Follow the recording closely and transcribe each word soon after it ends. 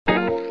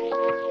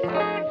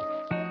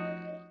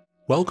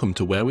Welcome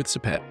to Where with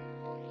Sepet.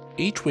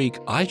 Each week,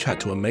 I chat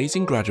to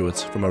amazing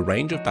graduates from a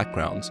range of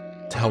backgrounds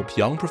to help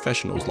young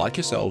professionals like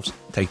yourselves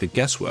take the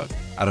guesswork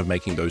out of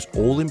making those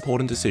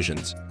all-important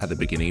decisions at the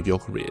beginning of your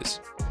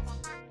careers.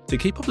 To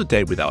keep up to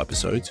date with our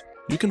episodes,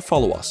 you can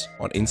follow us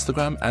on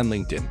Instagram and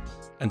LinkedIn.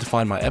 And to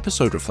find my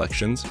episode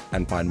reflections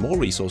and find more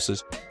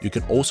resources, you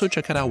can also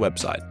check out our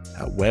website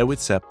at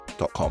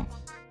wherewithsep.com.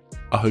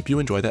 I hope you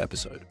enjoy the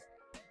episode.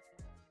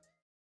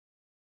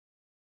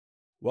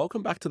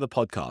 Welcome back to the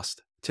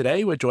podcast.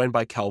 Today, we're joined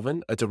by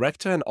Kelvin, a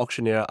director and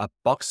auctioneer at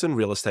Buxton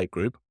Real Estate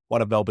Group,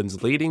 one of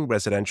Melbourne's leading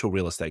residential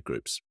real estate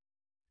groups.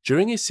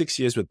 During his 6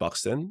 years with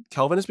Buxton,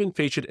 Kelvin has been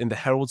featured in the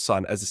Herald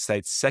Sun as the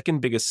state's second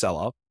biggest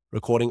seller,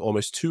 recording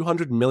almost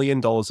 $200 million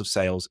of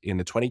sales in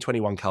the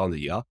 2021 calendar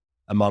year,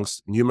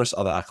 amongst numerous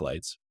other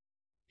accolades.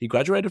 He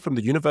graduated from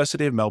the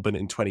University of Melbourne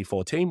in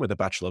 2014 with a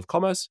Bachelor of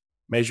Commerce,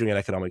 majoring in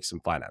economics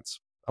and finance,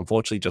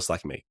 unfortunately just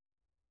like me.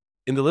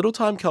 In the little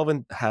time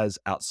Kelvin has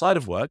outside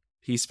of work,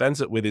 he spends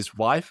it with his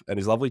wife and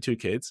his lovely 2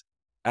 kids,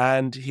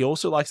 and he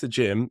also likes the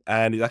gym,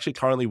 and he's actually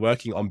currently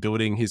working on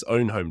building his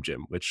own home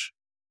gym, which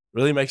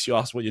really makes you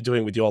ask what you're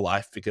doing with your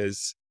life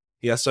because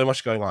he has so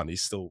much going on.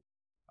 He's still,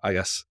 I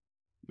guess,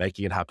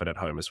 making it happen at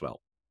home as well.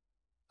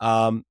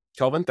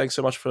 Kelvin, thanks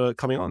so much for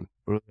coming on.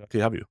 We're really happy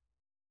to have you.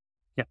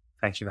 Yeah,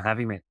 thank you for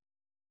having me.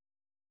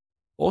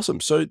 Awesome.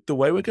 So the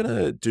way we're going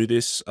to do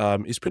this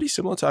is pretty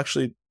similar to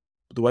actually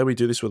the way we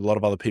do this with a lot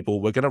of other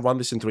people. We're going to run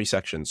this in 3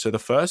 sections. So the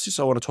first is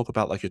I want to talk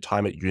about like your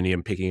time at uni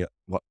and picking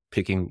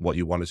what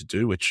you wanted to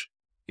do, which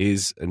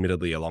is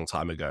admittedly a long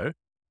time ago.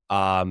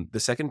 The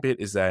second bit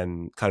is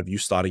then kind of you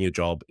starting your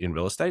job in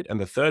real estate. And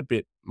the third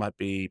bit might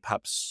be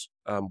perhaps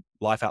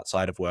life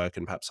outside of work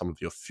and perhaps some of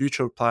your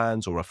future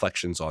plans or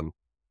reflections on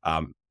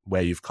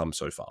where you've come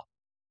so far.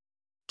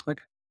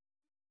 Okay.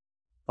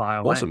 Fire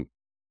away. Awesome.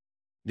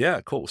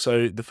 Yeah, cool.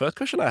 So the first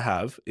question I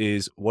have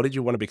is, what did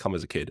you want to become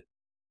as a kid?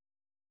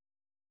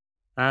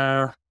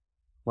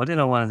 What did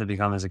I want to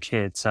become as a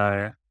kid?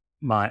 So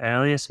my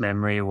earliest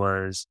memory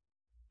was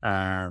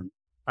I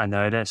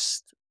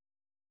noticed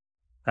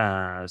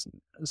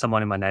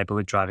someone in my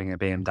neighborhood driving a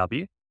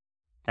BMW,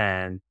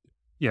 and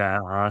I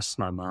asked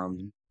my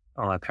mum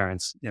or my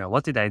parents,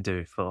 what did they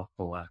do for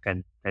work?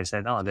 And they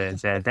said, oh, they're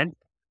a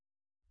dentist.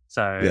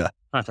 So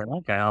I thought,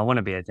 okay, I want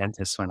to be a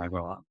dentist when I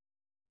grow up.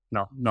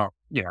 Not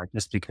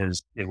just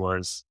because it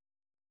was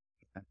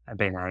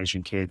being an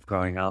Asian kid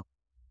growing up.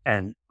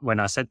 And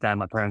when I said that,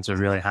 my parents were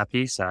really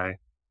happy. So,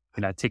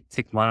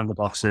 tick one of the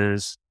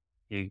boxes,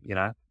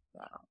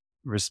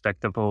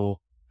 respectable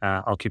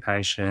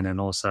occupation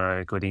and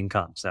also good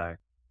income. So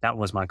that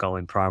was my goal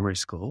in primary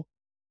school.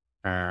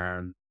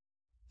 And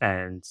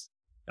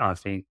I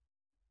think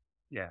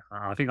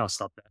I'll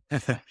stop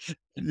there.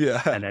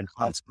 Yeah. And then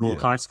high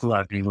school,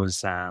 I think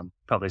was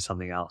probably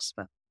something else.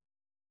 But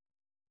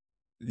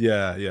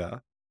Yeah.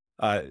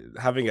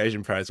 Having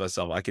Asian parents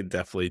myself, I can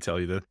definitely tell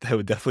you that they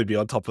would definitely be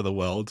on top of the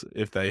world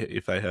if they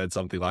heard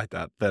something like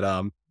that. But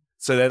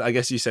so then I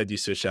guess you said you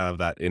switched out of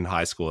that in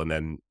high school and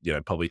then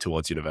probably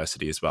towards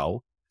university as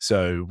well.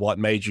 So what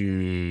made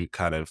you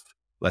kind of,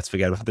 let's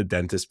forget about the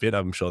dentist bit.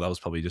 I'm sure that was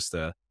probably just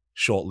a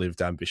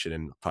short-lived ambition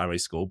in primary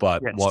school.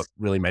 But yes. What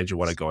really made you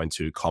want to go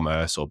into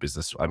commerce or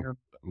business? I'm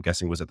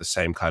guessing was it the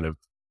same kind of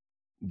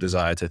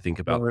desire to think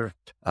about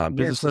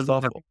business and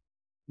stuff?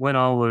 When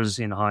I was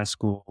in high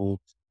school,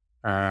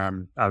 I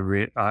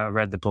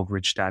read the book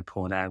Rich Dad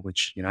Poor Dad,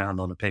 which a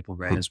lot of people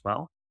read as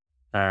well.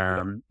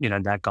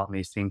 That got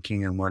me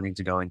thinking and wanting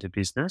to go into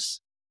business.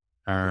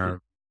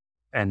 And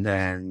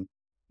then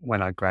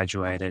when I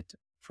graduated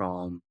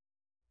from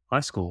high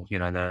school,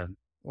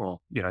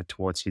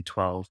 towards year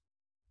 12,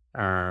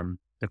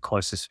 the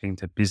closest thing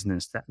to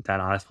business that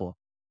I thought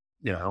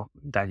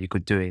that you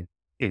could do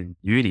in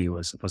uni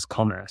was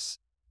commerce.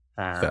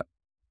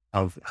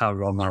 How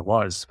wrong I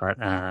was,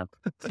 but I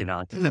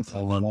didn't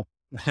follow up.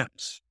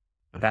 That's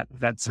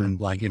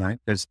like,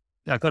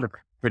 I got a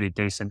pretty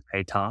decent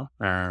ATAR,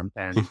 and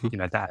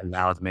that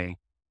allowed me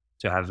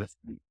to have,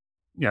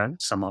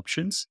 some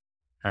options.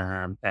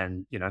 And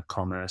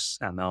commerce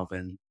at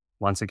Melbourne,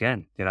 once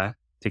again,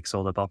 ticks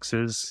all the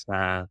boxes,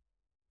 with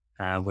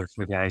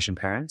the Asian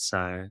parents.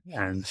 So,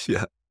 and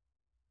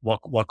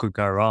what could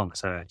go wrong?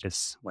 So I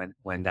just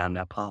went down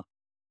that path.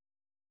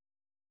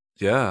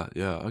 Yeah.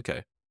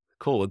 Okay,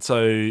 cool. And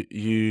so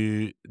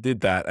you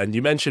did that, and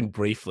you mentioned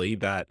briefly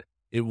that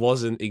it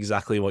wasn't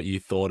exactly what you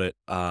thought it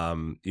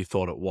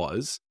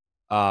was.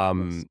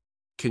 Yes.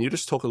 Can you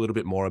just talk a little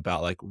bit more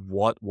about like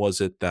what was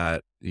it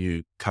that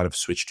you kind of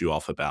switched you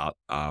off about?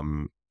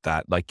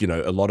 That like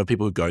a lot of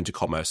people who go into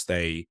commerce,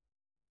 they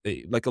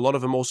like a lot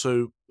of them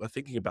also are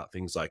thinking about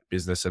things like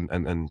business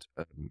and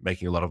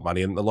making a lot of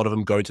money, and a lot of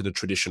them go to the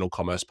traditional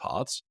commerce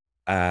paths,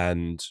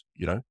 and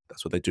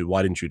that's what they do.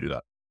 Why didn't you do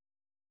that?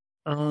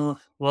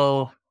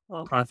 Well,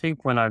 I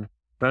think when I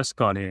first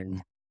got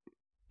in,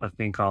 I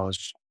think I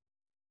was,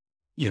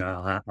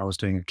 I was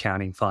doing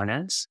accounting,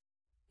 finance,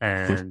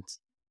 and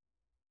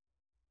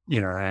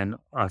and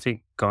I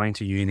think going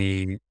to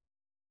uni,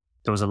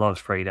 there was a lot of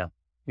freedom,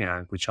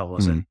 which I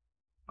wasn't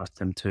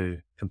accustomed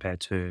to compared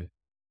to,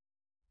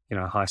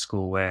 high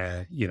school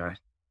where,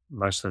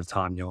 most of the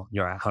time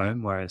you're at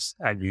home, whereas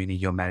at uni,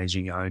 you're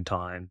managing your own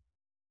time.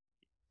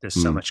 There's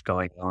so Mm. much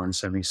going on,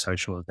 so many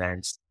social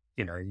events,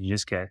 you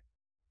just get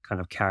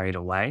kind of carried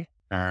away.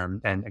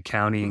 And Mm.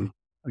 accounting,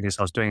 I guess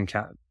I was doing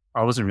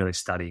I wasn't really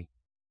studying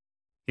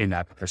in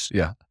that person.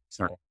 Yeah.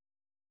 So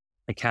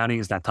accounting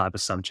is that type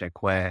of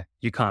subject where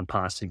you can't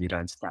pass if you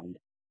don't study.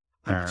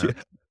 Yeah.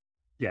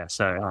 Yeah.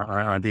 So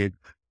I did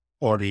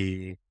all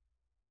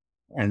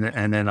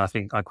and then I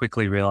think I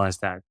quickly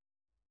realized that,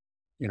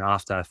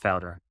 after I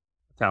failed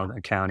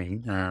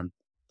accounting,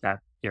 that,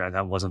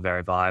 that wasn't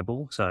very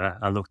viable. So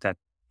I looked at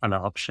other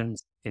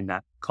options in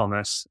that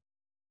commerce,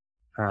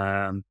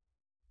 um,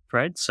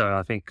 thread. So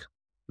I think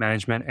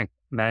management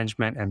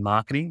and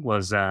marketing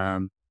was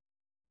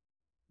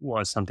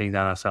something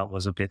that I felt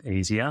was a bit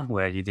easier,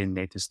 where you didn't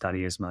need to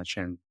study as much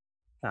and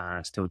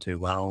still do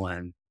well.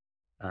 And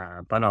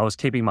but I was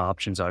keeping my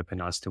options open.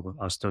 I was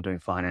still doing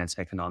finance,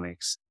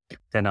 economics.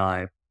 Then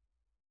I,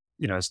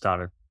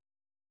 started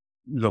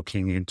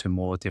looking into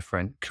more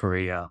different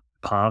career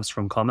paths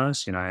from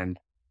commerce. And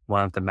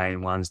one of the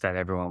main ones that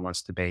everyone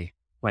wants to be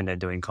when they're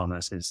doing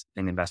commerce is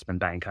an investment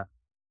banker.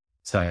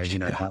 So,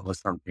 Yeah. that was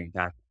something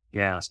that,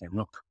 I said,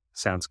 look,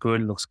 sounds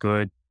good, looks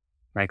good,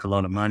 make a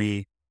lot of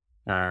money.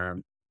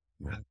 Um,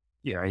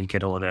 you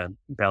get all the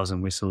bells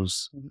and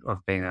whistles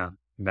of being an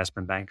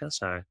investment banker.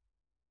 So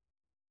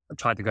I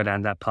tried to go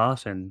down that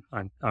path, and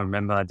I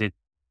remember I did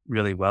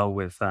really well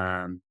with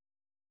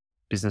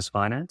business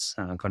finance.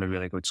 I got a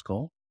really good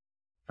score,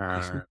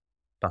 Mhm.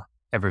 but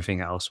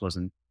everything else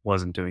wasn't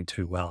doing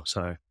too well.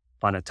 So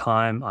by the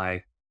time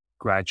I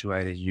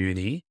graduated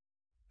uni,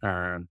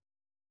 um,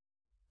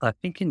 I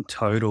think in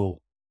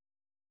total,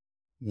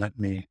 let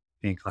me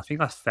think. I think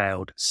I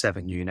failed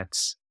 7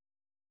 units,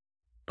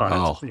 but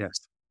it's Oh,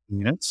 yes,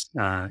 units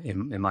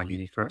in my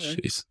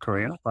jeez.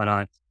 career. But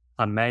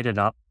I made it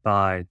up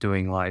by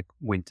doing like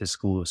winter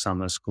school or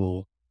summer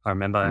school. I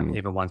remember Mm.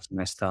 even one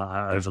semester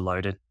I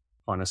overloaded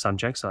on a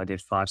subject, so I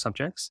did 5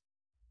 subjects,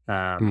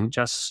 Mhm.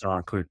 just so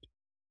I could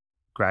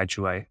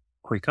graduate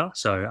quicker.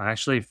 So I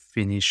actually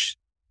finished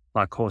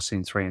my course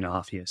in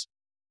 3.5 years.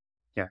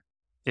 Yeah,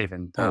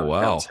 even Oh, though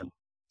I failed wow. 7.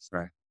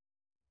 So,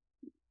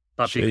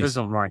 but because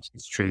Jeez. of my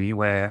history,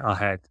 where I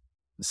had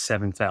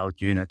 7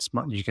 failed units,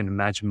 you can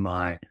imagine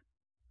my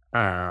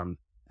um,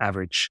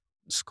 average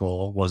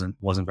score wasn't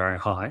very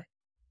high,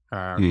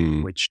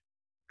 Mm. which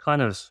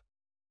kind of,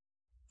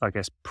 I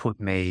guess, put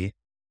me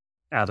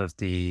out of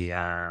the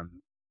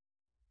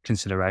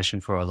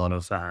consideration for a lot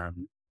of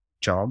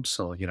jobs,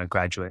 or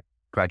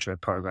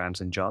graduate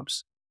programs and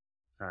jobs.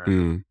 Um,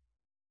 Mm.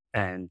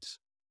 and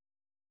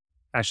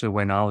actually,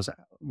 while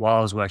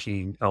I was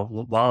working,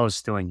 while I was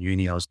still in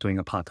uni, I was doing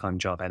a part time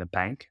job at a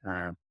bank,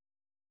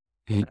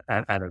 Mhm.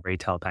 at a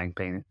retail bank,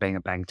 being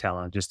a bank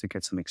teller, just to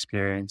get some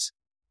experience,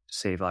 to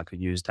see if I could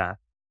use that,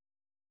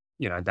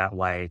 that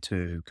way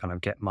to kind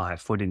of get my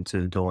foot into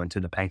the door into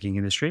the banking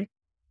industry.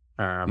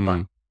 But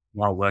Mm.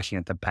 while working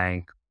at the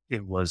bank,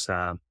 it was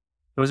a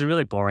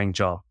really boring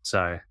job.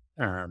 So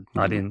Mm.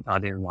 I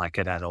didn't like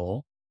it at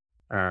all.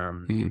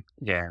 Mm.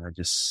 Yeah, and it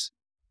just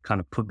kind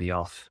of put me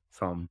off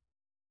from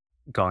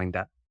going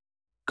that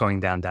going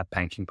down that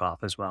banking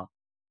path as well.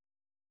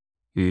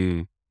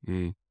 Mm.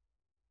 Mm.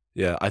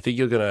 Yeah, I think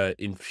you're gonna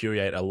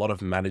infuriate a lot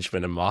of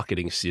management and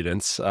marketing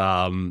students,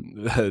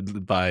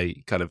 by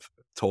kind of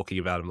talking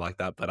about them like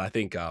that. But I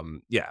think,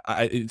 yeah,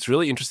 it's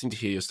really interesting to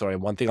hear your story.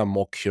 And one thing I'm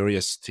more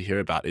curious to hear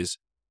about is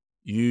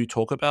you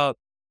talk about,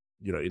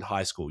 in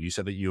high school, you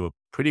said that you were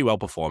pretty well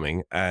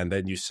performing, and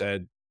then you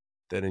said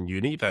that in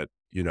uni that,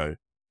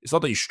 it's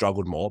not that you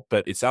struggled more,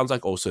 but it sounds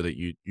like also that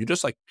you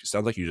just like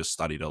sounds like you just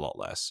studied a lot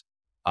less.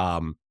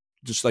 Um,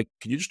 just like,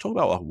 can you just talk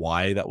about like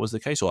why that was the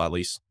case, or at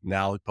least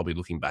now, probably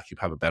looking back, you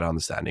have a better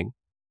understanding?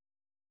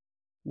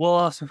 Well,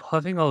 I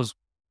think I was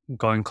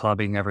going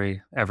clubbing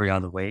every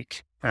other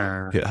week.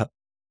 Yeah.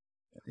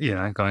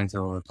 Going to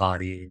all the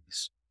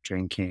parties,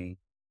 drinking.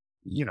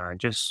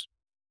 Just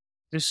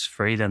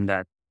freedom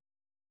that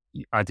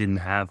I didn't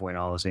have when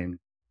I was in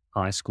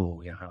high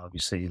school.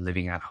 Obviously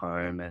living at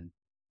home and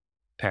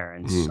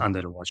parents Mm.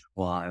 under the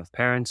watchful eye of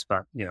parents.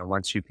 But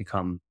once you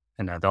become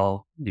an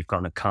adult, you've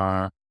got a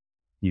car,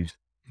 you've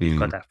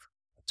got Mm. that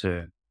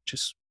to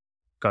just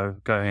go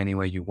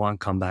anywhere you want,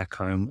 come back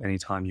home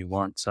anytime you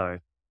want. So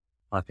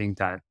I think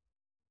that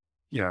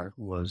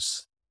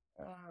was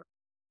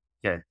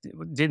it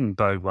didn't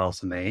bode well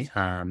for me.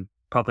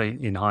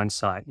 Probably in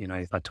hindsight,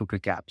 if I took a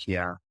gap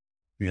year,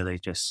 really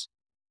just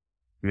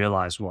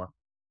realize what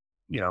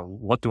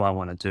do I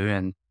want to do,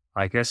 and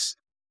I guess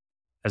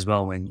as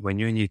well when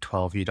you're in year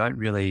 12, you don't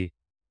really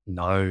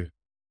know.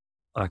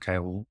 Okay,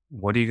 well,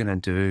 what are you going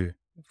to do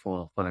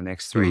for the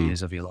next three Mm.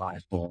 years of your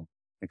life, or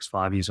next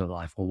 5 years of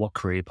life, or what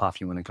career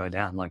path you want to go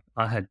down? Like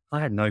I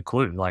had no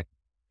clue. Like,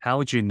 how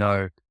would you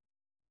know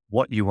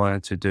what you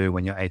wanted to do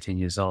when you're 18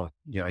 years old?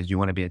 You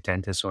want to be a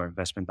dentist or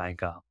investment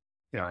banker?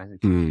 And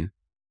Mm.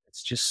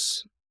 it's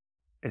just,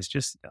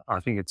 I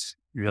think it's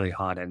really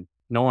hard, and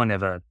no one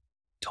ever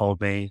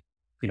told me.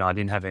 I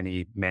didn't have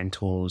any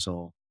mentors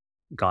or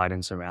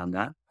guidance around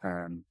that.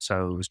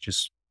 So it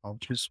was I was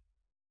just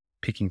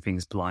picking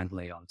things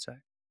blindly, I would say.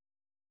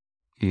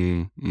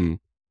 Mm.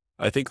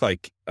 I think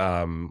like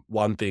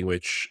one thing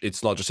which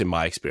it's not just in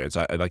my experience.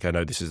 I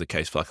know this is the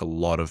case for like a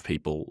lot of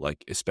people,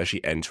 like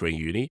especially entering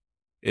uni.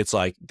 It's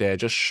like they're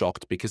just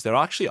shocked because there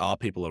actually are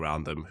people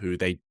around them who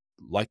they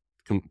like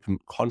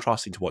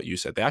contrasting to what you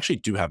said. They actually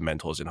do have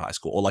mentors in high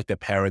school, or like their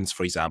parents,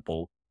 for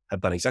example, have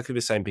done exactly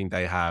the same thing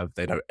they have.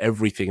 They know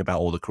everything about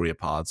all the career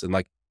paths, and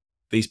like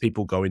these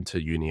people go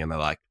into uni and they're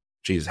like,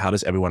 "Jesus, how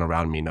does everyone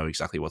around me know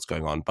exactly what's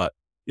going on?" But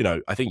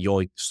I think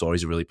your story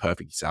is a really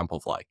perfect example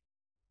of like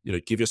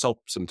give yourself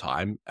some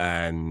time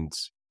and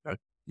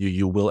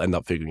you will end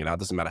up figuring it out. It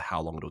doesn't matter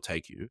how long it'll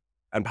take you.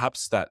 And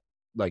perhaps that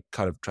like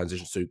kind of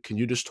transitions to, can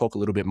you just talk a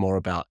little bit more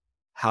about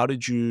how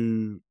did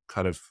you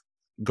kind of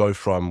go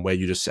from where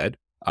you just said,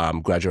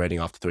 graduating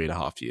after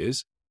 3.5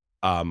 years?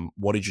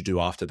 What did you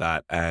do after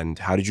that? And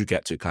how did you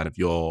get to kind of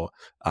your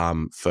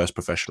first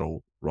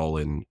professional role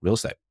in real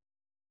estate?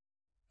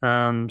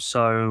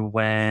 So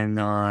when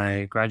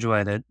I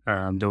graduated,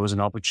 there was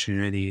an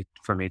opportunity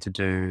for me to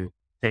do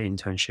the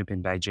internship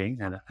in Beijing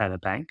at a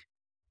bank.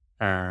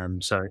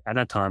 So at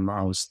that time,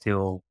 I was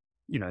still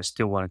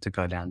wanted to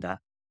go down that,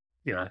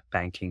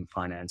 banking,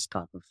 finance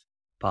type of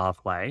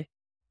pathway.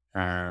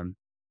 Um,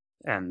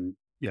 and,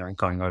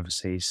 going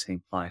overseas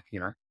seemed like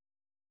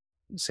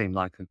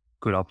a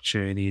good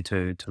opportunity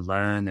to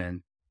learn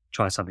and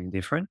try something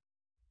different.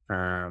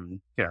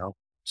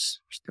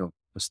 Was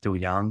still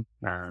young.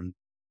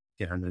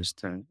 There's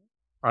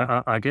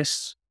I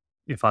guess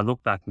if I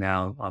look back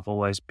now, I've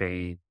always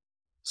been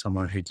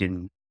someone who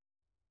didn't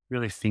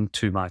really think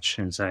too much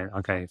and say,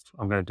 okay, if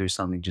I'm going to do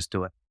something, just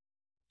do it.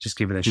 Just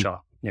give it a Hmm.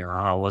 shot. Yeah.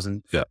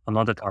 I'm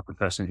not the type of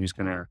person who's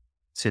going to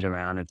sit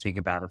around and think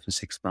about it for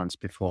 6 months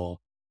before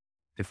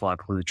I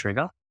pull the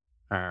trigger.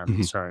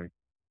 Mhm. So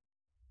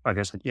I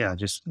guess, yeah,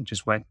 just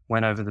went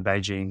over to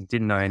Beijing,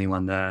 didn't know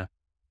anyone there,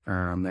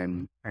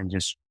 and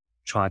just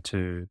tried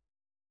to,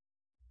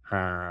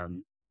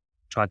 um,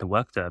 tried to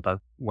work there. But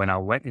when I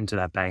went into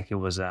that bank, it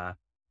was,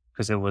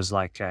 because it was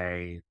like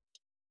it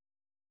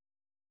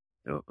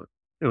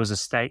was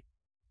a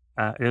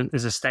it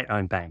was a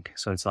state-owned bank.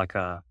 So it's like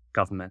a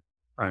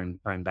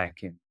government-owned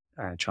bank in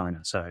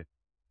China. So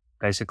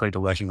basically the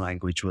working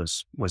language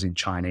was in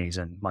Chinese,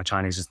 and my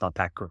Chinese is not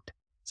that good.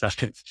 So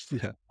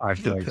Yeah. I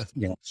feel like,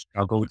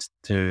 struggled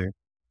to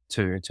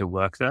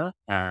work there,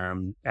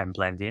 and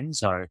blend in.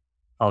 So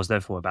I was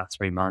there for about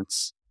 3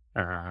 months.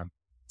 Um,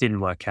 didn't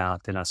work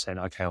out. Then I said,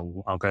 okay,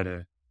 well, I'll go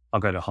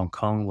to Hong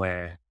Kong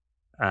where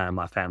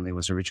my family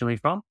was originally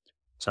from.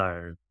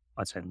 So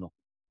I said, look,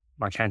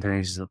 my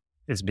Cantonese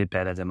is a bit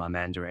better than my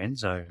Mandarin.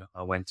 So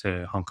I went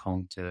to Hong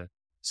Kong to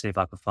see if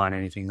I could find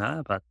anything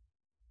there. But,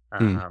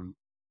 Mm. um,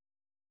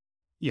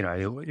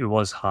 it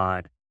was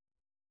hard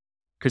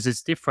because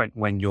it's different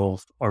when you're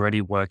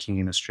already working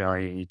in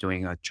Australia, you're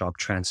doing a job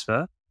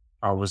transfer.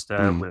 I was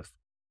there Mm.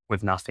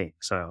 with nothing.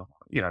 So,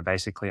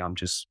 basically I'm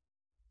just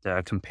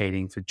there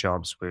competing for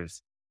jobs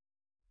with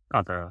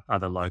other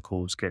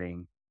locals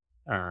getting,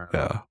 uh,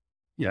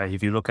 Yeah.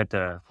 if you look at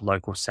the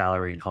local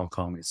salary in Hong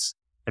Kong, it's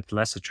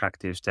less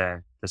attractive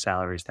than the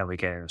salaries that we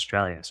get in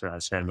Australia. So I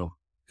said, look,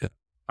 Yeah.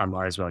 I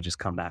might as well just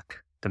come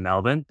back to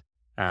Melbourne.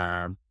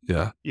 Um,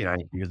 Yeah.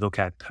 if you look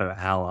at per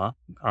hour,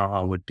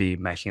 I would be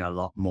making a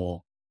lot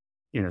more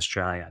in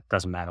Australia. It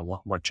doesn't matter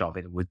what job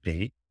it would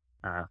be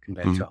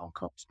compared Mm. to Hong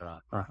Kong. So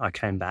I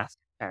came back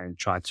and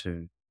tried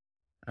to,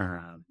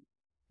 um,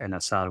 and I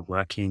started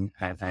working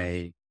at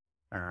a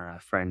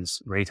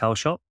friend's retail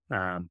shop,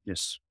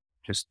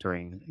 just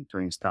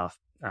doing stuff,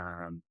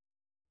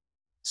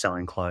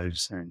 selling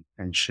clothes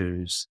and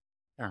shoes.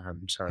 So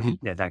Mhm.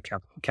 yeah, that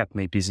kept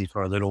me busy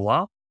for a little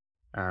while.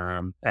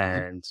 Mhm.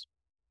 And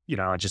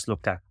I just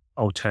looked at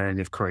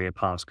alternative career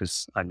paths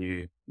because I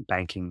knew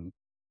banking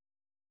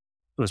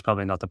was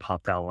probably not the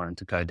path that I wanted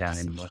to go down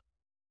anymore.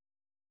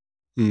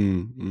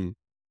 Mm. Mm.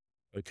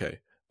 Okay.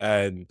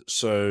 And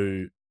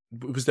so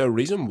was there a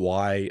reason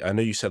why, I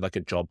know you said like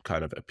a job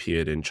kind of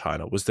appeared in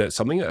China. Was there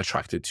something that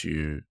attracted to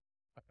you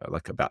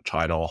like about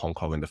China or Hong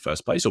Kong in the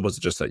first place? Or was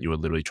it just that you were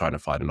literally trying to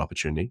find an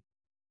opportunity?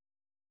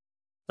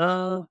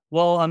 Well,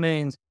 I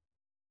mean,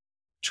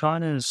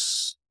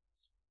 China's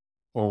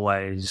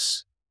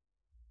always,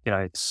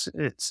 it's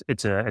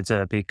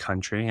a big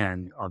country,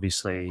 and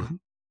obviously,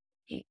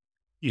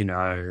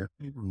 Mhm.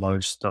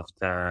 most of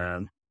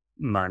the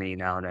money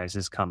nowadays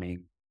is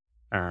coming.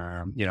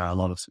 A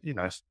lot of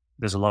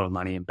there's a lot of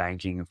money in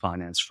banking and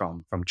finance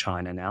from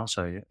China now.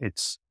 So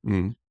it's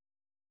Mm.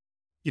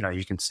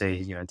 you can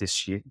see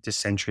this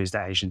century is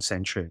the Asian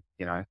century.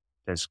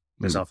 There's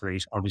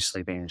Mm.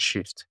 obviously been a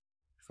shift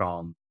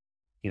from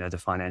the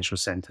financial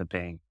center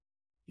being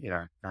you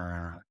know,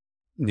 uh,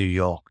 New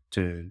York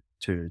to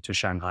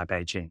Shanghai,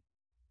 Beijing.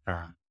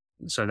 Uh,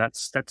 so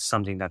that's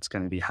something that's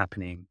going to be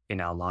happening in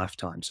our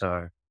lifetime.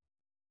 So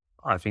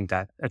I think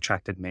that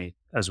attracted me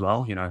as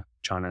well.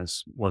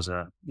 China's was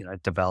a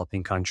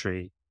developing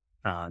country.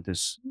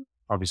 There's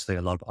obviously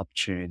a lot of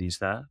opportunities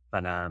there,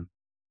 but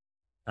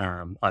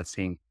I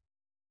think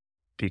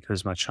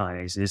because my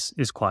Chinese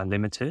is quite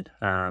limited,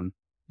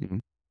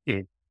 Mhm.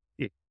 it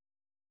it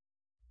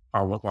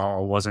I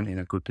wasn't in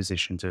a good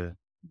position to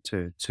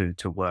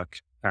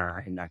work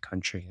in that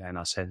country, and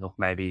I said, look,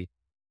 maybe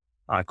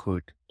I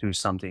could do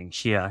something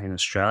here in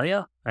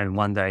Australia, and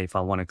one day if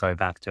I want to go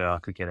back to, I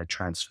could get a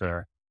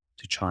transfer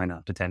to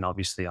China, but then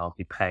obviously I'll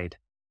be paid,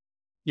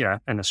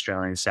 an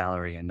Australian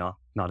salary and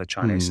not a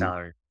Chinese Mm.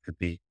 salary. Could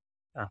be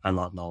a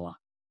lot lower.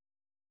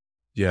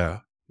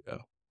 Yeah, yeah,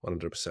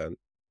 100%.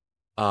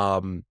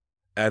 Um,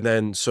 and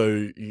then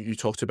so you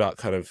talked about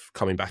kind of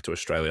coming back to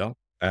Australia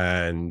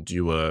and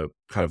you were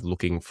kind of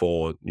looking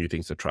for new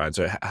things to try. And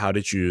so how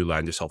did you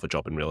land yourself a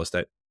job in real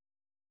estate?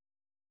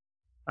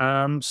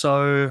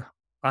 So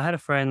I had a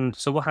friend.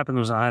 So what happened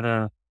was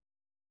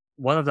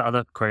one of the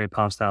other career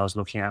paths that I was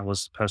looking at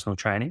was personal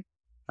training,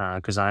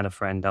 because I had a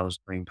friend that was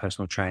doing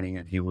personal training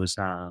and he was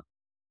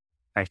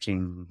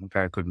making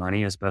very good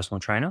money as a personal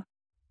trainer.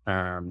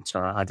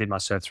 So I did my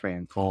Cert 3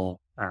 and 4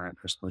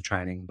 personal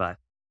training, but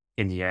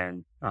in the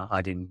end,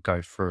 I didn't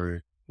go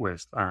through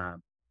with,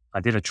 I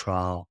did a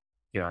trial,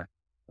 you know,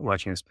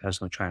 working as a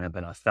personal trainer,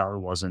 but I felt it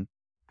wasn't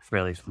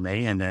really for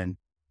me. And then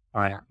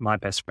my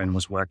best friend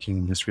was working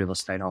in this real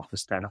estate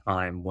office that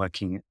I'm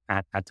working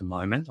at the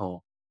moment,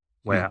 or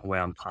Hmm.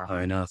 where I'm part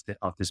owner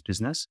of this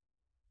business.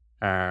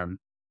 Um,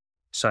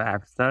 so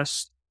at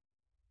first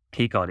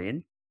he got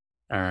in,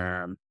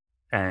 um,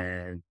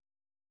 and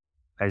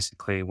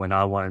basically when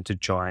I wanted to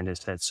join, they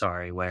said,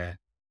 sorry,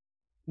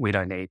 we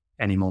don't need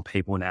any more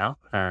people now.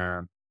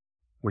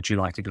 Would you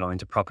like to go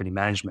into property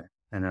management?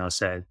 And I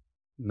said,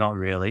 not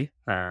really.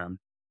 Not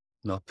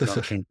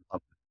keen for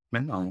property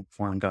management.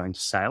 I want to go into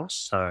sales.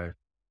 So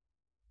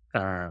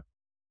uh,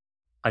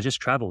 I just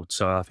traveled.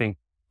 So I think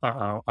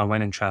I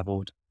went and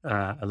traveled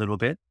a little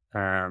bit.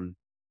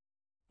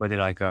 Where did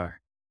I go?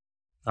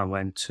 I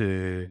went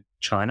to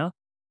China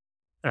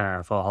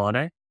for a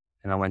holiday,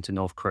 and I went to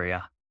North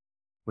Korea,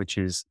 which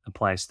is a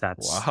place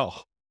that's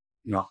Wow.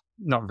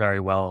 not very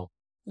well.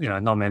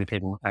 Not many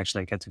people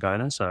actually get to go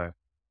there. So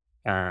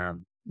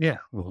yeah,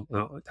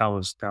 that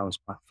was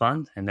quite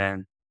fun. And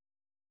then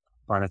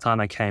by the time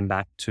I came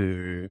back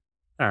to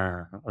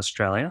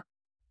Australia,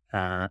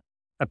 uh,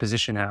 a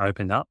position had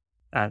opened up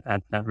at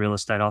that real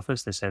estate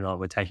office. They said, "Oh,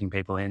 we're taking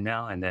people in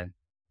now," and then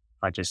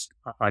I just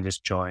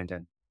joined.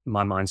 And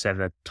my mindset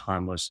at the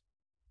time was,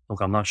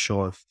 "Look, I'm not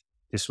sure if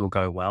this will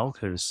go well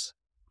because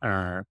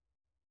uh,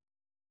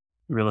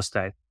 real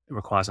estate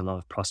requires a lot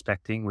of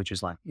prospecting, which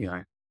is like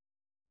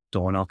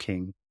door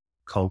knocking,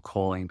 cold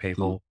calling Mm.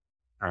 people."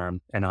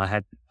 And I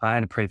had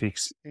a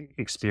previous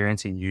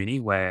experience in uni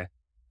where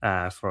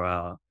for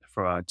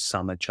a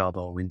summer job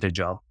or winter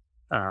job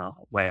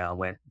where I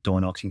went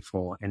door knocking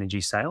for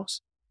energy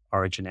sales,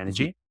 Origin Mhm.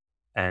 Energy,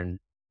 and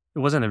it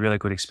wasn't a really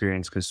good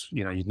experience because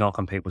you knock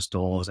on people's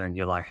doors and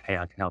you're like, "Hey,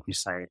 I can help you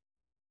save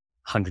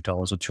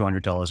 $100 or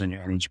 $200 on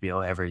your energy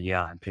bill every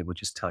year," and people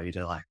just tell you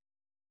to like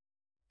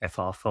f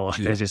off, or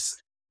they Yeah.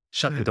 just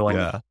shut the door.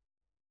 Yeah.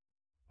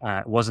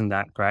 It wasn't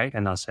that great.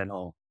 And I said,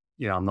 oh,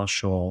 I'm not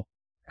sure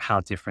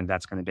how different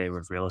that's going to be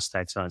with real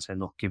estate. So I said,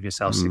 look, give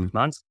yourself Mm. 6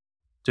 months,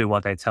 do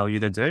what they tell you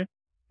to do,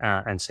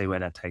 and see where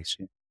that takes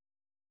you.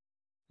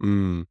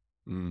 Mm.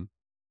 Mm.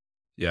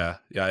 Yeah.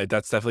 Yeah.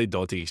 That's definitely a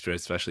daunting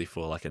experience, especially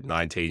for like a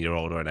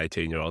 19-year-old or an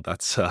 18-year-old.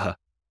 That's,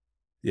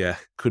 yeah,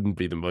 couldn't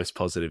be the most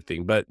positive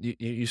thing. But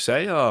you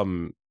say,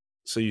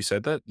 so you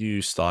said that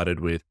you started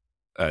with,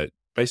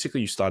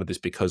 basically you started this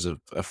because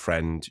of a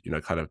friend,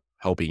 kind of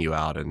helping you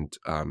out and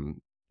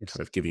Yes.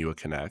 kind of giving you a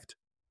connect.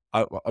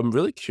 I'm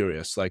really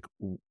curious, like,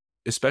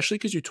 especially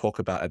because you talk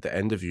about at the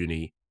end of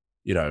uni,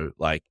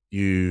 like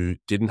you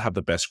didn't have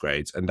the best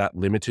grades and that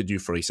limited you,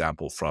 for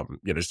example,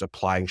 from, just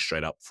applying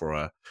straight up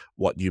for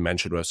what you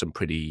mentioned were some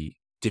pretty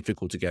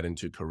difficult to get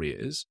into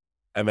careers.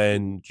 And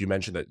then you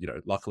mentioned that,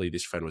 luckily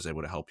this friend was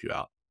able to help you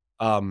out.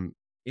 In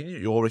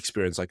your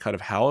experience, like kind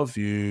of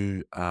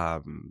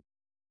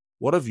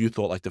what have you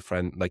thought like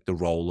like the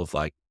role of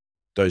like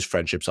those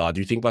friendships are? Do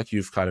you think like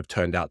you've kind of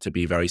turned out to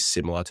be very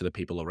similar to the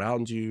people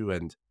around you?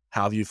 And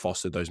how have you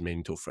fostered those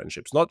meaningful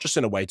friendships? Not just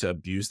in a way to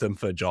abuse them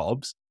for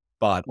jobs,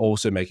 but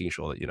also making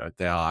sure that,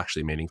 they are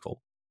actually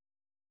meaningful.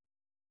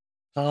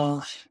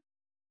 Uh,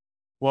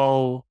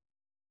 well,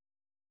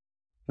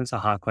 that's a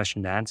hard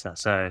question to answer.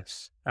 So,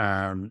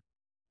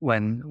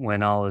 when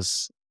I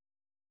was,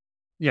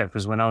 yeah,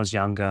 because when I was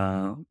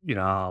younger,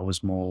 I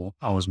was more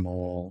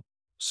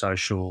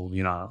social.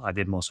 I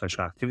did more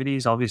social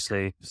activities.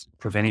 Obviously,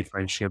 preventing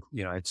friendship,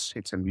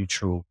 it's a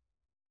mutual.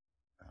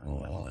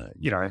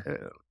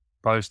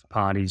 Both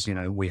parties,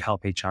 we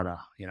help each other.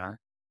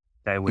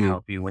 They would Mm.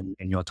 help you when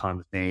in your time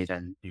of need,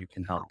 and you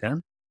can help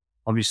them.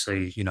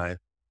 Obviously, I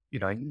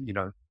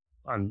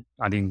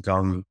didn't go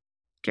and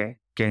get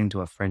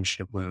into a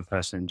friendship with a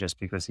person just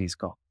because he's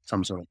got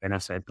some sort of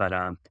benefit. But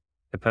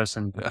the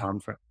person Yeah.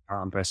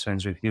 I'm best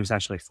friends with, he was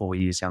actually 4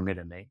 years younger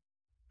than me.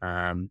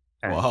 And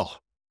Wow.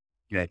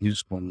 he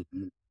was born,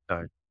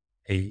 so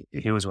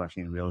he was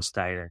working in real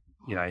estate,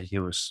 and he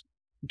was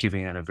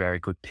giving it a very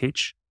good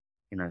pitch.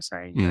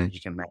 Saying Mm. you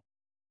can make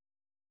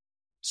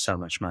so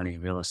much money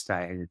in real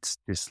estate. It's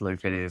this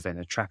lucrative and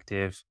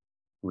attractive,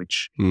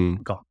 which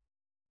Mm, got,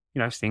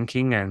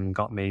 thinking and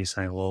got me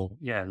saying, well,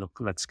 yeah, look,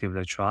 let's give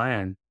it a try.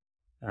 And,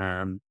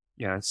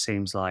 it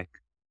seems like,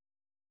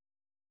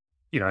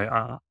 you know,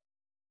 uh,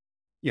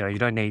 you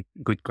don't need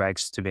good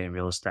grades to be in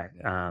real estate.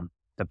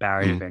 The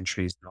barrier of mm,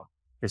 entry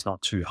is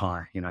not too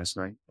high.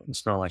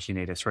 It's not like you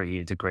need a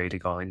 3-year degree to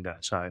go in there.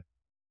 So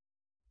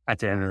at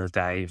the end of the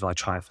day, if I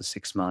try for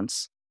 6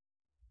 months,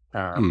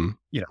 mm,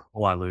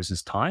 all I lose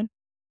is time.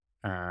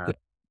 yeah,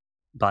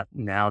 But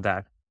now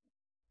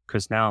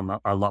because now I'm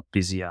a lot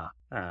busier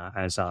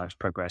as I've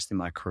progressed in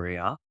my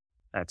career,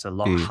 it's a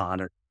lot mm,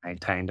 harder to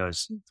maintain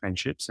those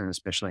friendships. And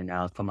especially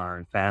now for my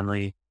own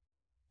family,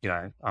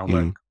 I mm,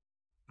 work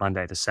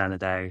Monday to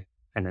Saturday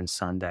and then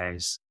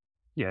Sundays,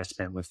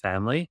 spent with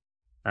family.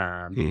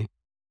 Um, mm.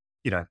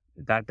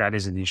 that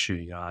is an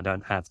issue. I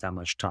don't have that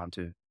much time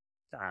to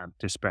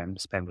spend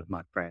with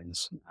my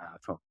friends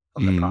from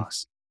the Mm.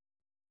 past.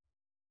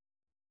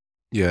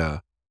 Yeah.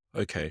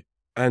 Okay.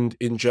 And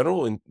in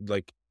general, in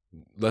like,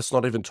 let's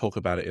not even talk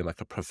about it in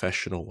like a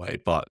professional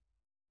way, but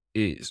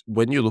is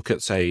when you look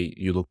at, say,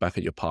 you look back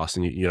at your past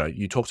and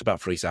you talked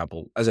about, for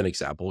example, as an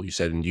example, you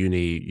said in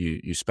uni,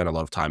 you spent a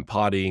lot of time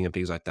partying and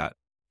things like that.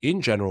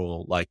 In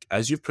general, like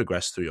as you've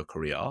progressed through your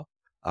career,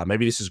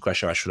 maybe this is a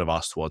question I should have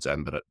asked towards the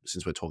end, but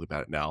since we're talking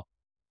about it now,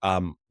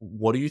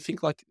 what do you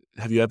think, like,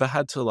 have you ever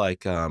had to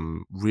like,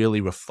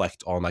 really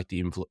reflect on like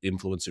the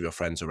influence of your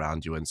friends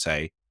around you and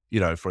say,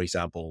 for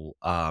example,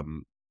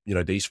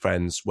 these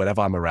friends,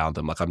 whenever I'm around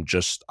them, like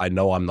I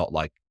know I'm not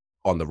like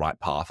on the right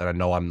path and I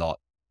know I'm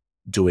not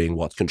doing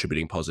what's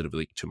contributing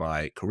positively to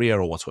my career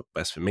or what's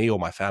best for me or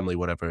my family,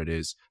 whatever it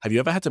is. Have you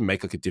ever had to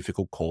make like a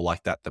difficult call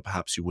like that that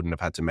perhaps you wouldn't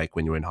have had to make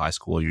when you were in high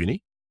school or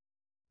uni?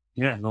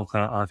 Yeah, look,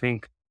 I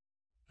think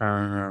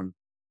um,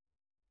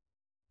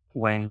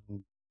 when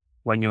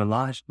your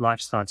life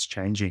starts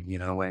changing,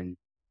 when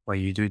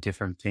you do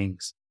different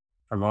things,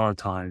 a lot of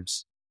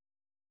times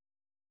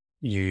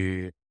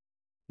you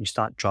you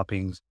start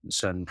dropping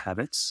certain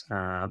habits,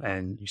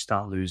 and you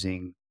start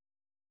losing.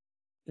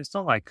 It's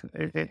not like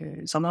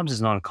sometimes it's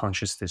not a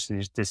conscious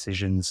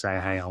decision to say,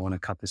 "Hey, I want to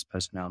cut this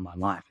person out of my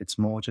life." It's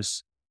more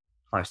just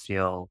I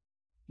feel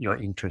your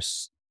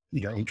interests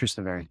your interests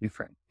are very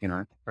different.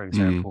 For Mm.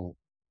 example,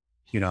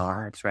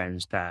 I had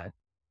friends that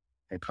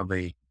they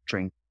probably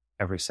drink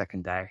every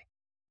second day,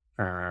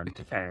 Oh, and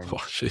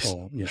jeez.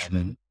 or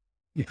then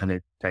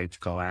they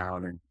go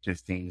out and do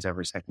things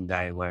every second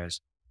day. Whereas,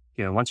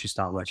 once you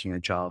start working a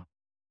job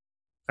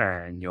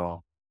and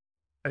you're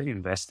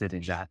invested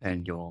in that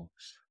and you're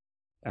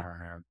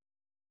uh,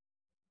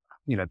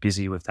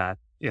 busy with that,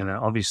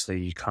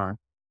 obviously you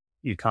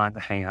can't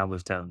hang out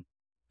with them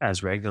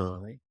as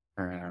regularly.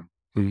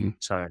 Mm.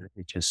 So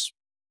it just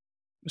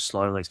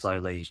slowly,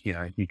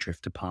 you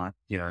drift apart.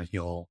 Your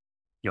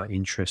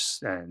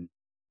interests and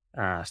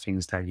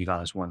things that you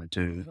guys want to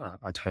do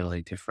are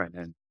totally different.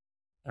 And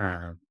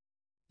um,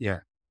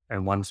 yeah,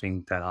 and one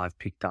thing that I've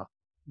picked up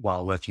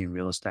while working in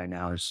real estate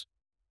now is,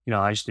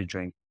 I used to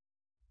drink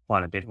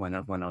quite a bit when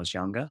I was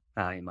younger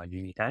in my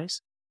uni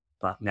days,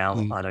 but now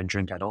Mm. I don't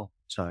drink at all.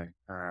 So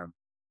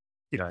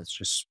it's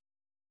just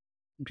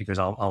because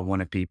I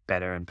want to be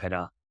better and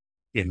better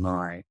in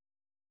my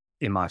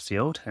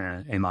field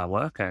and in my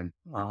work, and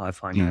I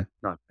find Mm. that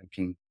not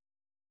drinking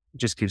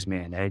just gives me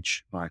an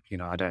edge. Like,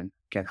 I don't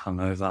get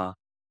hungover.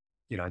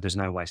 There's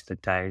no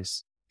wasted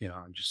days.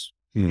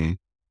 Mm.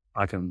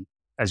 I can,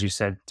 as you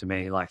said to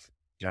me, like,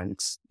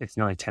 it's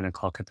nearly 10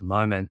 o'clock at the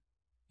moment.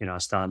 I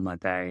started my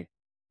day,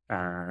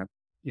 uh,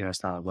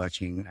 started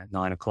working at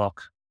 9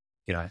 o'clock.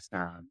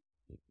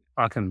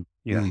 I can,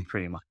 Mm.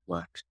 pretty much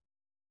work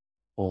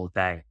all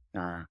day,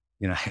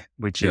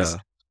 which is,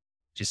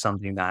 Yeah.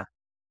 something that,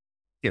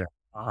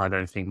 I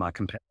don't think a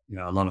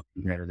lot of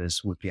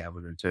competitors would be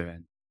able to do.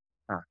 And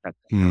that's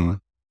how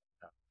Mm.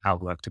 I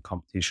outwork the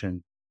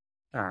competition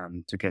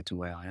to get to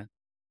where I am.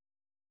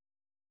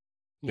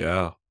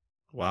 Yeah.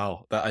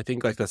 Wow. That, I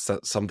think like that's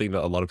something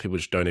that a lot of people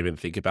just don't even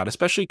think about,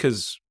 especially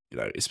because,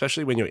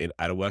 especially when you're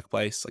at a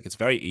workplace, like it's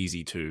very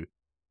easy to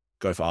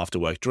go for after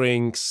work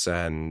drinks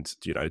and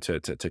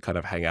to kind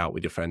of hang out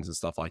with your friends and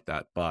stuff like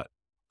that. But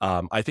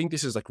I think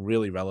this is like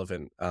really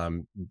relevant,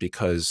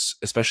 because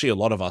especially a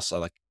lot of us are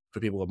like, for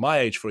people of my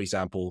age, for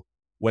example,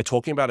 we're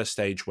talking about a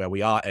stage where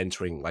we are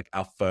entering like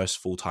our first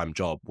full-time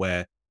job,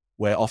 where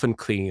we're often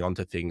clinging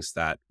onto things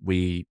that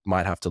we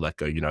might have to let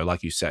go,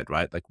 like you said,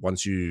 right? Like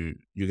once you're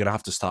gonna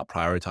have to start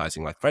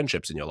prioritizing like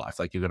friendships in your life,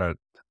 like you're gonna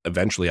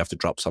eventually have to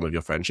drop some of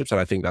your friendships. And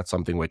I think that's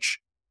something which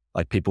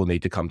like people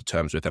need to come to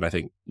terms with. And I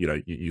think,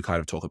 you kind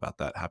of talk about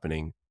that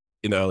happening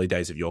in the early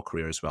days of your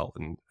career as well.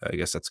 And I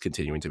guess that's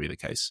continuing to be the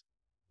case.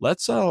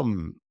 Let's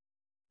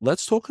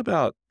let's talk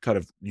about kind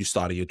of you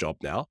starting your job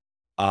now.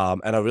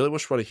 And I really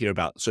just want to hear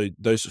about, so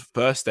those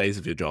first days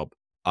of your job,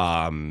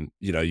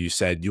 you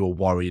said you were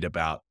worried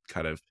about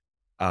kind of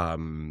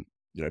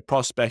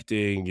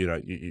prospecting,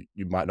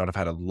 you might not have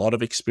had a lot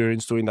of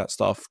experience doing that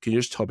stuff. Can you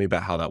just tell me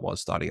about how that was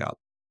starting out?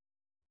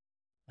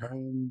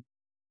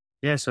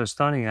 Yeah, so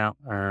starting out,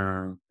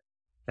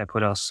 they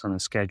put us on a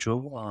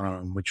schedule,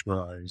 which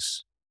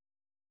was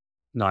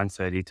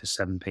 9:30 to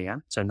 7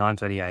 p.m. So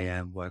 9:30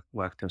 a.m.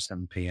 work till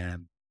 7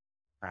 p.m.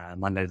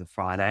 Monday to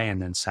Friday,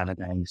 and then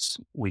Saturdays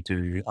we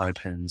do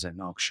opens and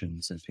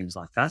auctions and things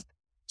like that.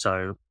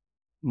 So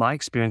my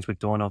experience with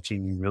door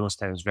knocking in real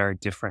estate was very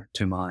different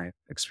to my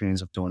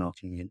experience of door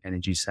knocking in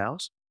energy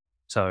sales.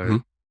 So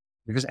Mhm.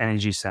 because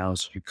energy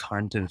sales, you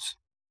kind of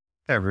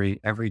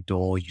every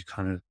door you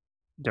kind of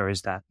there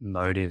is that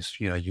motive,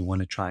 you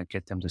want to try and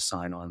get them to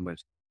sign on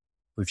with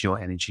your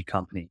energy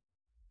company.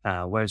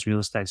 Whereas real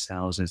estate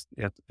sales it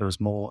was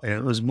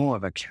more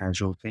of a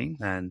casual thing,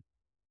 and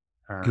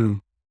Mm.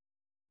 um,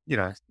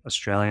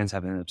 Australians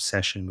have an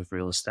obsession with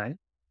real estate.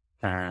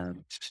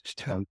 Um,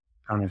 Yeah. so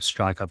kind of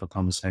strike up a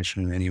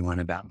conversation with anyone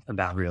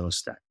about real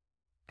estate.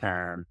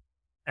 Um,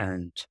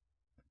 and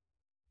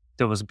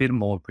there was a bit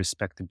more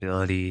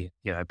respectability.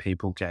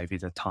 People gave you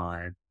the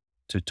time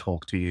to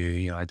talk to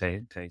you. They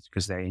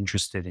because they're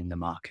interested in the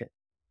market.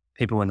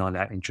 People were not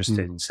that Mm.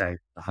 interested in say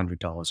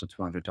 $100 or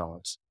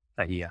 $200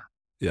 a year.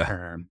 Yeah.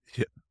 Um,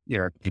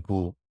 Yeah.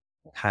 People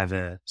have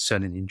a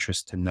certain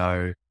interest to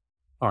know,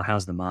 oh,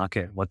 how's the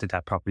market? What did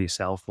that property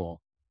sell for?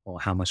 Or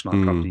how much my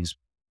Mm. properties.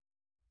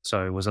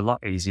 So it was a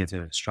lot easier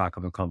to strike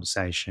up a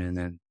conversation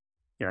and,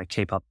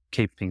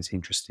 keep things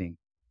interesting,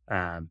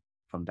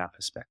 from that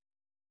perspective.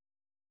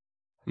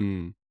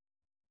 Mm.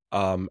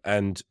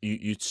 And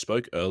you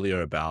spoke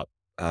earlier about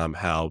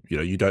how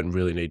you don't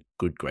really need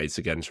good grades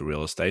to get into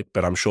real estate,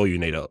 but I'm sure you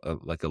need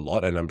like a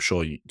lot, and I'm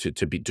sure to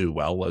do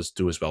well as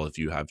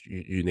you have,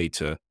 you need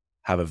to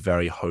have a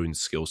very honed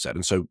skill set.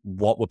 And so,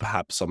 what were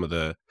perhaps some of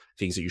the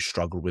things that you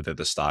struggled with at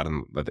the start,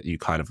 and that you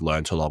kind of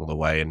learned along the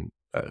way, and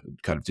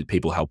kind of did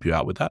people help you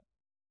out with that?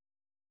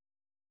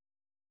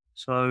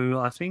 So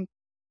I think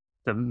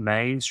the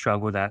main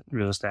struggle that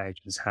real estate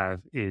agents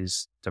have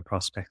is the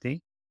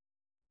prospecting,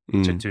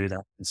 to Mm. do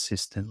that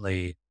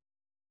consistently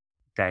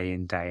day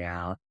in, day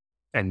out,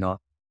 and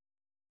not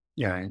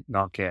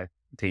get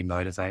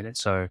demotivated.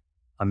 So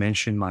I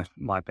mentioned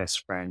my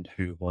best friend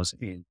who was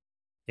working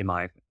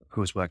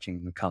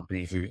in the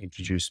company who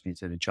introduced me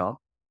to the job.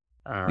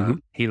 Hmm.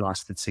 He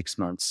lasted 6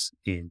 months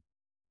in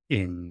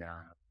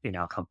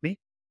our company.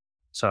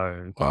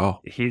 So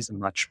Wow. he's a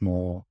much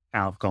more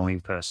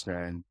outgoing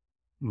person,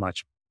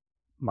 much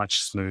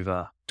much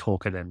smoother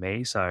talker than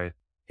me. So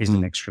he's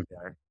an Mm.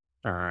 extrovert.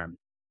 Um,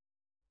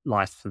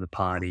 Life for the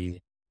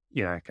party,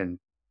 can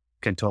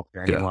talk to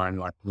Yeah. anyone.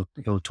 Like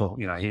he'll talk,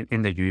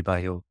 in the Uber,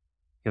 he'll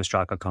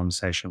strike a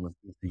conversation with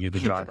the Uber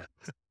driver.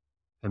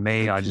 For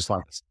me, I just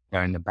like to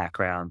go in the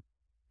background,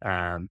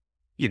 um,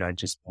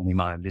 just running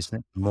my own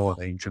business, more of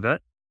an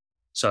introvert.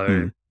 So,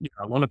 Mm.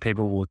 a lot of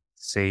people would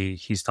see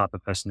his type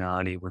of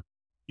personality would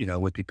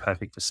be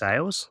perfect for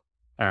sales,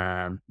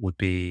 would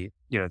be,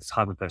 the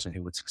type of person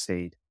who would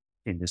succeed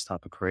in this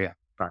type of career.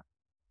 But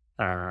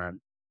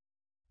um,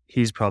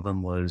 his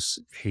problem was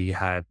he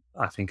had,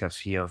 I think, a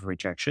fear of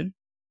rejection.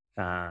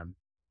 Um,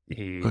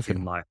 he Okay.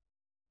 didn't like,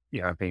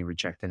 being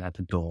rejected at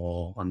the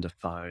door, on the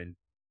phone.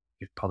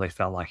 He probably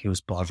felt like he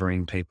was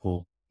bothering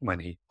people when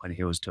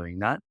he was doing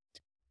that.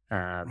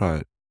 Um,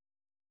 Right.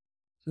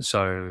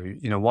 so,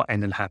 what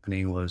ended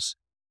happening was,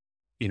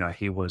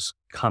 he was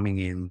coming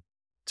in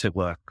to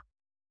work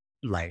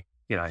late.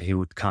 He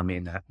would come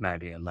in at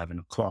maybe 11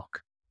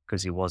 o'clock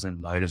because he wasn't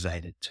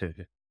motivated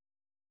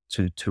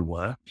to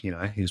work. He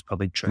was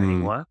probably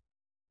dreading Mm. work.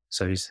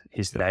 So his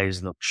Yeah.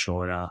 days looked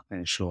shorter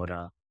and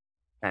shorter.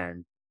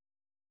 And,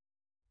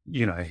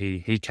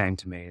 he came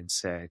to me and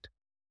said,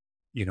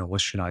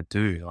 what should I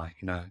do? Like,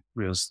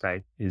 real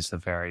estate is a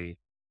very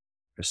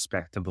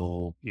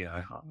respectable,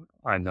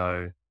 I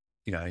know,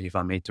 if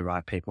I meet the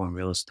right people in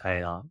real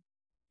estate,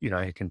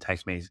 it can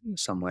take me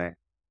somewhere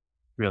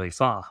really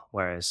far.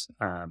 Whereas,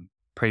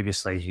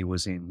 previously he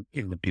was in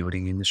the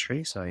building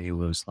industry. So he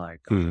was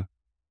like, Mm.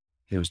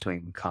 he was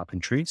doing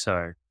carpentry.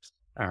 So,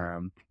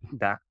 um,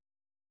 that,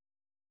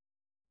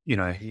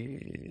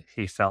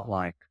 he felt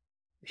like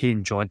he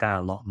enjoyed that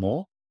a lot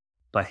more,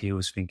 but he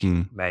was Mm.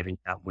 thinking maybe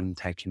that wouldn't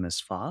take him as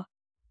far.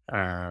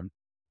 Um,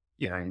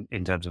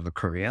 in terms of a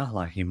career,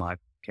 like he might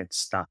get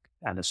stuck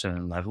at a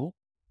certain level.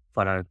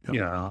 But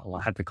Yeah.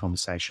 I had the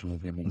conversation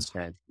with him and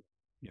said,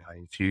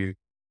 if you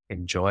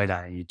enjoy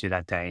that and you do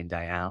that day in,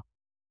 day out,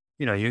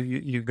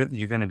 you're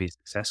going to be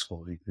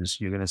successful because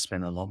you're going to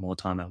spend a lot more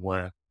time at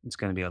work. It's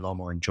going to be a lot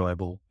more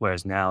enjoyable.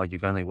 Whereas now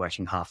you're only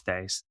working half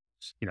days,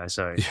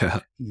 so Yeah.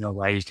 no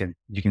way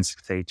you can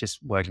succeed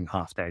just working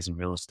half days in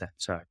real estate.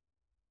 So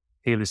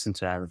he listened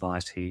to that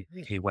advice.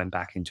 He went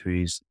back into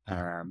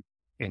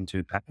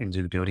into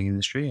the building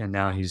industry, and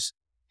now he's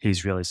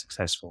really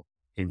successful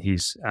in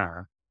his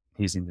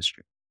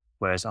industry.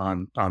 Whereas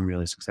I'm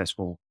really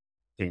successful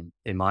in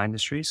my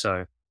industry.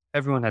 So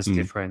everyone has Mm.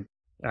 different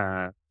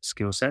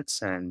skill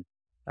sets and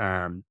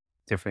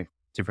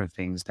different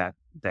things that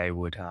they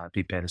would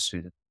be better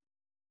suited.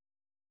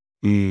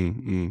 Mm.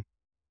 Mm.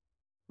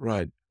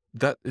 Right.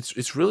 That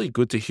it's really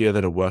good to hear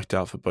that it worked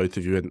out for both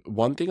of you. And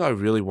one thing I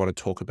really want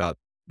to talk about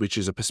which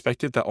is a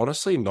perspective that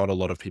honestly not a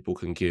lot of people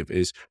can give,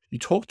 is you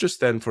talked just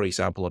then, for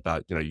example,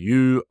 about,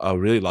 you are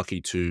really lucky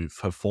to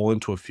have fallen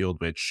into a field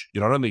which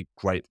you're not only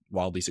great,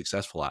 wildly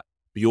successful at,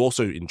 but you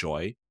also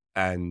enjoy.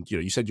 And,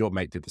 you said your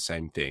mate did the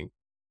same thing.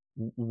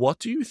 What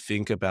do you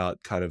think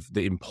about kind of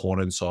the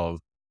importance of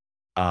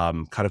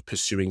kind of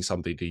pursuing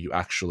something that you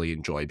actually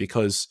enjoy?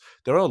 Because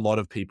there are a lot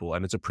of people,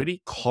 and it's a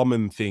pretty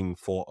common thing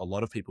for a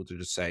lot of people to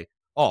just say,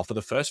 oh, for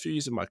the first few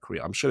years of my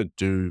career, I'm just going to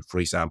do, for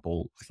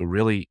example, like a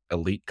really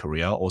elite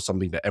career or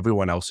something that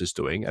everyone else is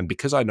doing. And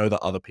because I know that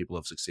other people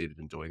have succeeded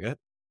in doing it,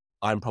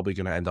 I'm probably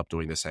going to end up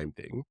doing the same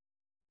thing.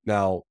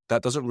 Now,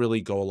 that doesn't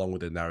really go along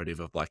with the narrative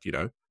of like,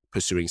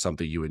 pursuing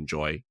something you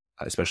enjoy,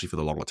 especially for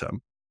the longer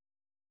term.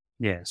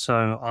 Yeah.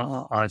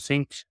 So I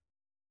think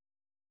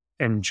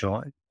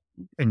enjoy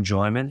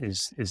enjoyment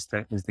is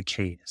the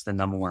key. It's the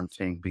number one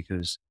thing,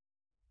 because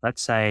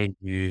let's say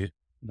you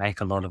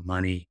make a lot of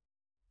money,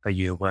 but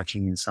you're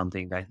working in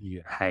something that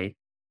you hate,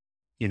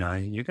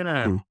 you're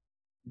gonna, Mm.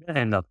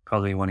 end up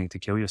probably wanting to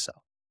kill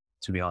yourself,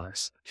 to be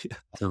honest, Yeah.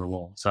 to the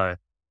wall. So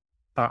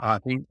I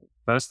think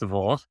first of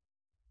all,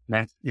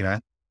 man,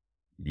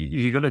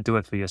 you got to do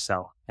it for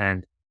yourself.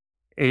 And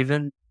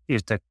even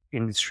if the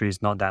industry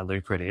is not that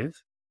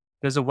lucrative,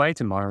 there's a way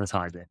to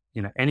monetize it.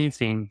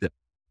 Anything Yeah.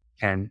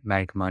 can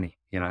make money,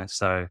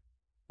 so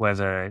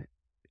whether,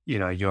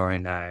 you're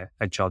in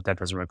a job that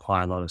doesn't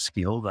require a lot of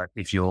skill, but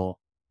if you're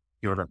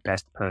the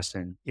best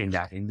person in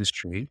that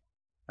industry,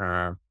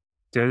 um,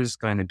 there's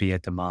going to be a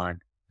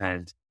demand.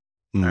 And,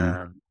 Mm.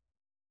 um,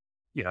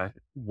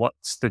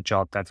 what's the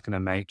job that's going to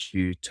make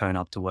you turn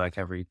up to work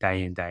every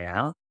day in, day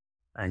out,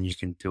 and you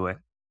can do it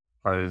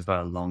over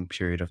a long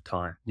period of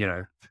time.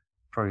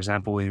 For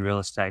example, in real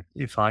estate,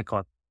 if I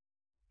got,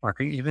 like,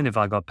 even if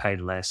I got paid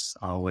less,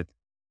 I would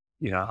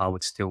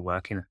still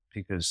work in it,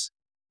 because,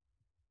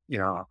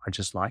 I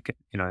just like it.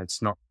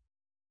 It's not,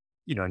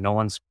 no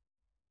one's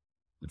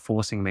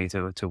forcing me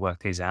to work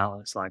these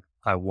hours. Like,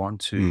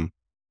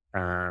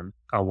 Mm.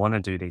 I want to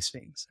do these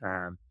things.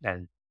 And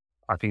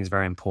I think it's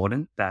very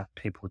important that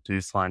people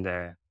do find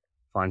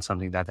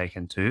something that they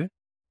can do,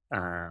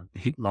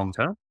 long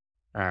term.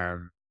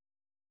 Um,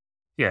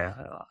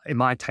 yeah, it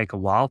might take a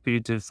while for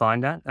you to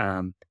find that.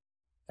 And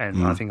I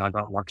Mm. think I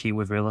got lucky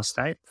with real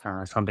estate.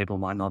 Some people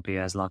might not be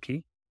as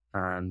lucky,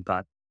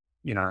 but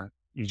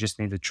you just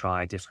need to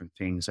try different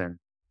things, and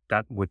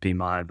that would be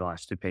my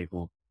advice to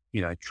people.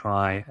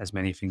 Try as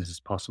many things as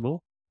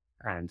possible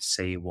and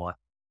see what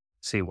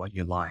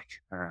you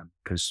like.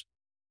 Because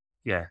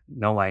yeah,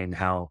 no way in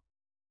hell,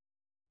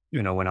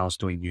 when I was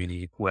doing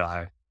uni, where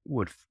I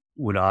would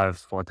I have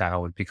thought that I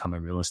would become a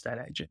real estate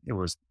agent. It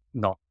was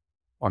not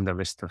on the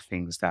list of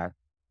things that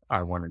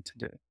I wanted to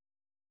do.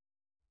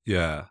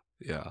 Yeah,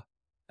 yeah.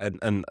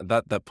 And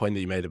that point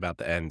that you made about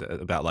the end,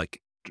 about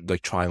like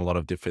trying a lot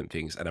of different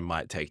things and it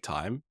might take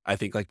time. I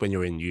think like when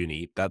you're in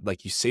uni, that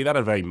like you see that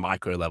at a very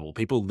micro level.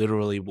 People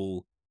literally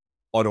will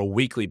on a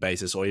weekly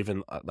basis, or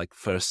even like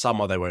for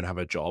summer, they won't have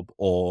a job,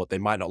 or they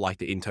might not like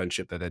the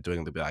internship that they're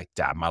doing. They'll be like,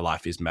 damn, my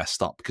life is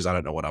messed up because I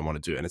don't know what I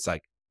want to do. And it's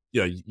like,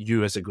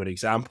 you as a good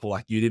example,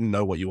 like you didn't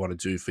know what you want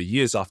to do for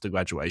years after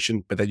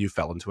graduation, but then you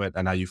fell into it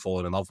and now you've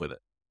fallen in love with it.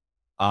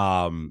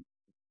 Um,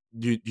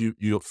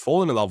 you've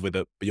fallen in love with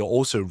it, but you're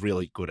also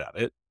really good at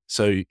it.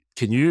 So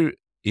can you,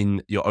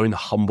 in your own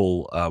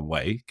humble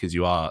way, because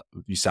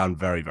you sound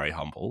very, very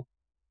humble,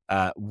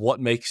 what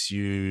makes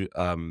you,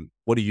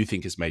 what do you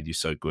think has made you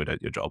so good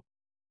at your job?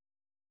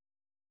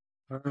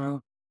 Uh,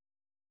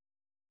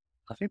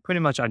 I think pretty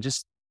much I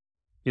just,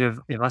 if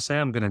I say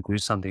I'm going to do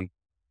something,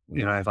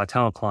 if I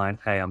tell a client,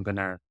 hey, I'm going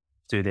to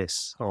do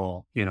this,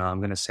 or, I'm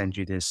going to send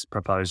you this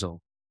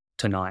proposal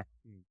tonight,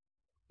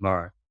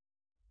 tomorrow,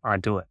 I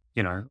do it.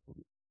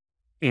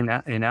 In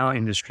our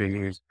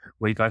industry,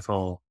 we go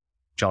for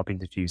job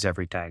interviews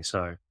every day.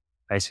 So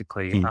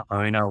basically, Mm.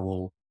 our owner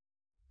will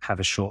have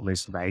a short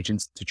list of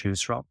agents to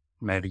choose from,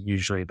 maybe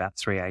usually about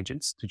 3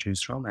 agents to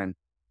choose from. And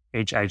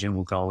each agent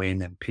will go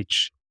in and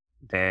pitch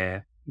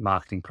their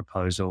marketing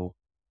proposal,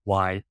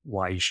 why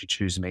you should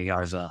choose me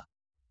over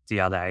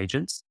the other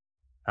agents.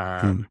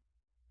 Mm.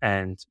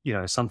 And,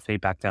 some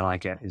feedback that I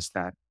get is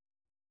that,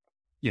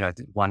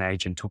 one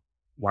agent took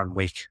 1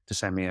 week to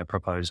send me a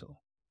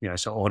proposal,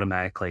 so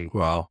automatically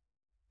Wow.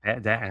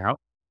 they're out.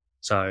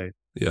 So,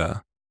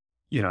 Yeah.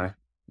 you know,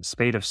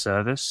 speed of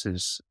service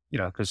is,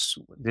 because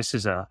this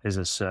is a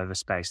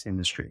service-based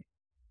industry.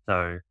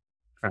 So,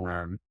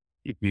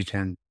 if you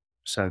can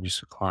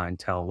service a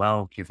clientele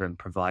well,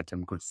 provide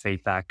them good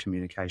feedback,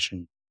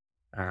 communication,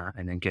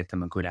 and then get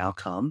them a good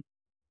outcome,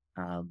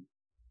 um,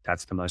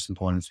 that's the most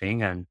important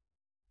thing. And,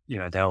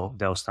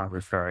 they'll start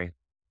referring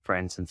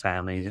friends and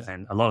family.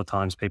 And a lot of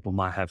times people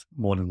might have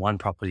more than one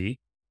property,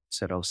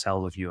 so they'll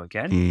sell with you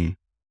again. Mm.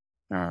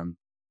 Um,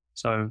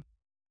 so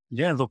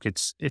yeah, look,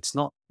 it's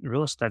not,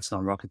 real estate's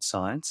not rocket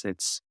science.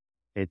 It's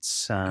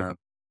Yeah.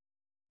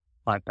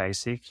 quite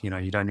basic. You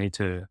don't need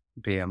to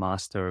be a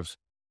master of,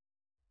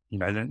 you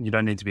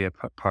don't need to be a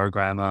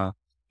programmer.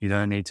 You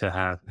don't need to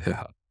have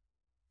Yeah.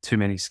 too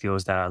many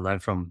skills that I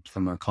learned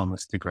from a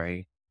commerce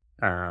degree.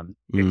 Mm.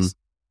 It's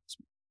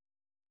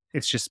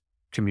it's just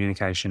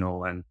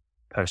communicational and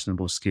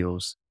personable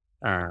skills,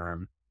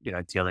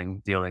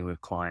 dealing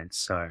with clients.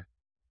 So,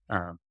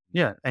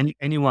 yeah,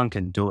 anyone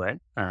can do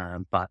it,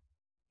 but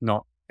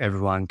not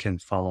everyone can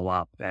follow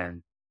up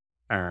and,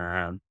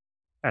 um,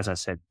 as I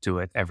said, do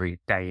it every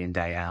day in,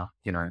 day out,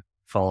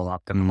 follow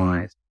up the Mm,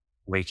 client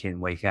week in,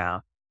 week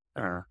out,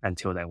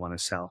 until they want to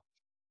sell.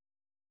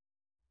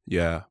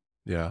 yeah,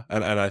 yeah.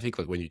 And I think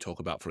like when you talk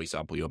about, for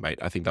example, your mate,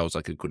 I think that was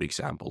like a good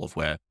example of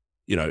where,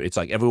 it's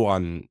like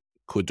everyone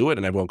could do it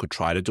and everyone could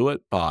try to do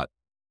it, but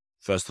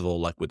first of all,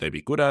 like, would they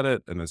be good at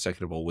it? And then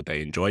second of all, would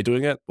they enjoy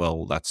doing it?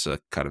 Well, that's a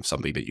kind of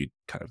something that you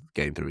kind of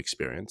gain through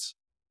experience.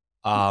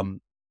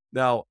 Um,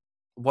 Now,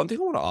 one thing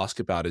I want to ask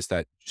about is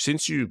that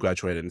since you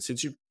graduated and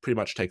since you've pretty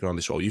much taken on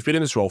this role, you've been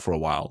in this role for a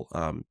while,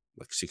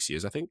 like 6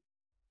 years, I think.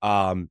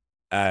 Um,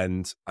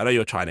 and I know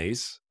you're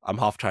Chinese. I'm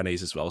half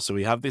Chinese as well. So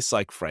we have this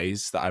like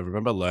phrase that I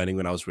remember learning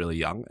when I was really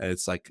young. And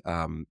it's like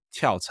 "tiao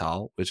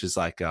cao," which is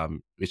like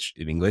which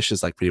in English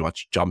is like pretty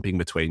much jumping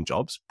between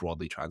jobs,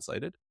 broadly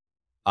translated.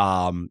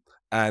 Um,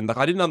 and like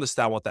I didn't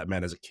understand what that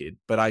meant as a kid,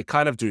 but I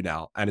kind of do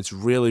now. And it's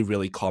really,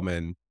 really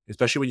common,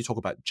 especially when you talk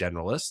about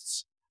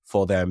generalists,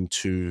 for them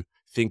to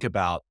think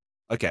about,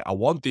 okay, I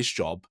want this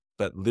job,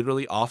 but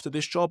literally after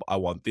this job, I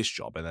want this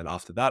job. And then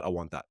after that, I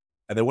want that.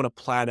 And they want to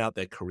plan out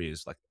their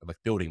careers like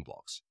building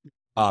blocks.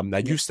 Now Yeah.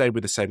 you've stayed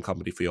with the same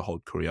company for your whole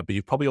career, but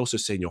you've probably also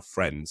seen your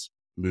friends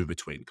move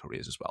between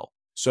careers as well.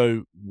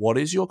 So what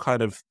is your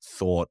kind of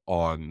thought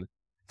on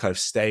kind of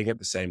staying at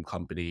the same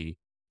company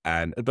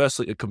and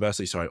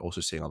conversely, sorry,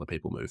 also seeing other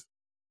people move?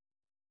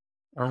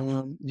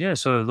 Yeah.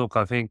 So look,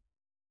 I think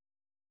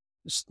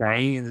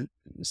staying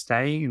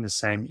in the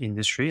same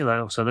industry.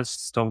 Like, so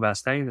let's talk about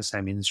staying in the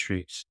same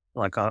industry.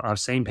 Like I've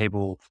seen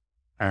people,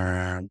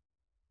 um,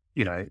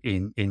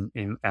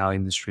 in our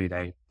industry,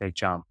 they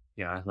jump.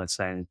 Let's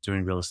say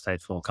doing real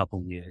estate for a couple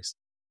of years.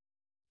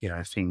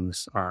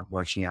 Things aren't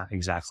working out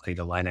exactly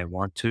the way they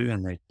want to,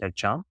 and they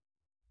jump.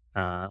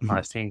 I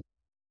Mhm. think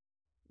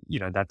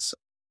that's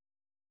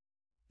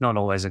not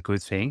always a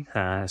good thing,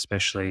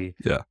 especially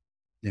Yeah.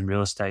 in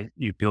real estate.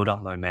 You build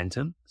up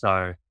momentum,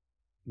 so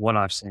what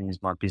I've seen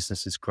is my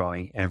business is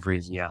growing every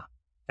year.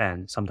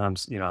 And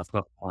sometimes, I've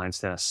got clients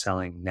that are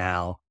selling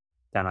now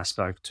that I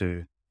spoke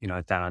to,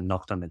 that I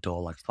knocked on the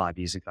door like 5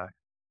 years ago,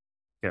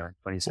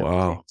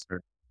 2017. Wow.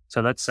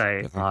 So let's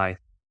say Yeah.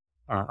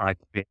 I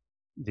quit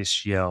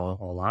this year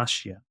or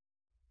last year,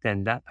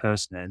 then that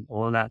person,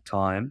 all that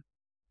time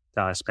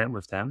that I spent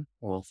with them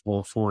or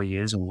for 4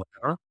 years or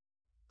whatever,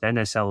 then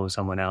they sell with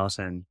someone else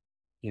and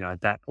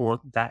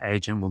that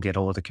agent will get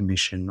all the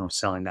commission of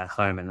selling that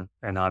home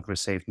and I've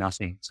received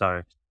nothing.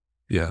 So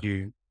Yeah.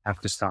 you have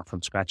to start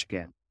from scratch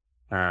again.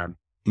 Um,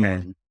 Mm.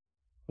 and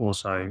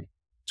also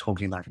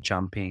talking about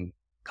jumping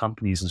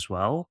companies as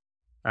well.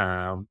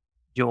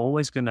 You're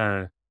always going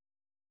to,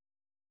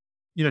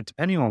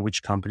 depending on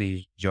which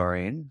company you're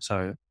in.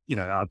 So,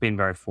 I've been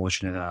very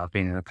fortunate that I've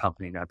been in a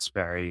company that's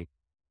very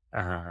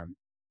um,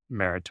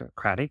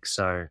 meritocratic.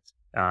 So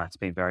it's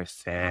been very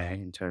fair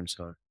in terms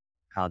of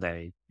how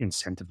they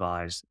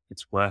incentivize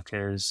its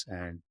workers.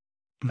 And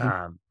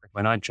Mhm.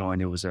 when I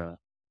joined,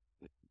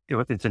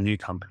 it's a new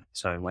company.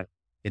 So when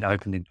it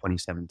opened in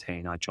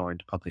 2017, I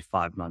joined probably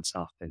 5 months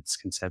after its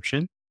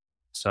conception.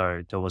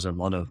 So there was a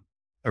room,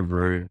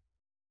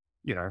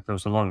 there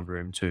was a lot of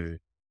room to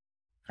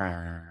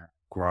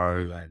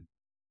grow. And,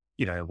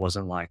 it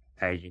wasn't like,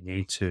 hey, you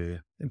need to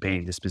be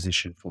in this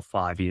position for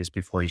 5 years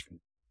before you can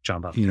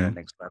jump up to the Mm.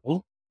 next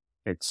level.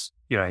 It's,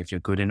 if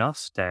you're good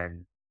enough,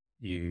 then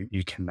you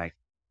can make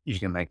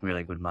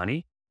really good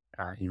money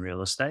in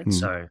real estate. Mm.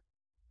 So,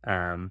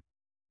 um,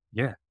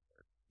 yeah,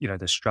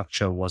 the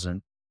structure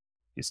wasn't,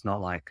 it's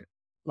not like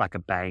a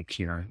bank,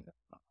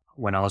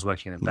 when I was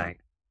working in a Mm.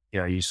 bank,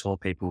 you saw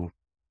people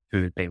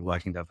who had been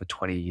working there for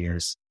 20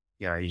 years,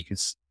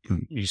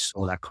 Mm. you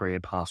saw that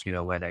career path,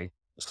 where they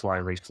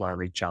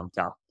slowly jumped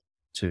up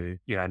to,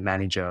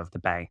 manager of the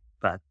bank.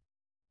 But,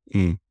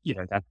 Mm.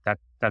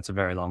 that's a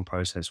very long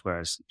process.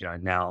 Whereas,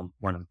 now I'm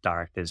one of the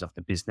directors of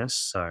the business.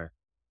 So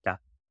that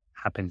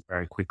happened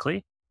very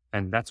quickly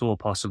and that's all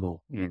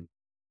possible in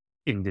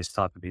this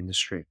type of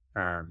industry.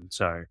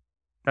 So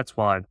that's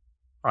why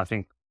I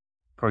think,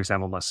 for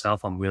example,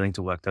 myself, I'm willing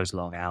to work those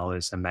long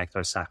hours and make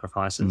those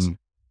sacrifices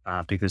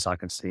Mm. because I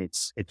can see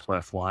it's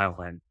worthwhile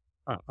and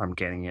I'm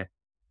getting it.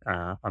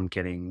 I'm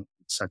getting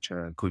such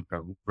a good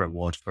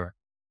reward for it.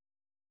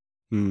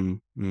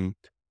 Mm. Mm.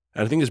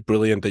 And I think it's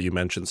brilliant that you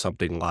mentioned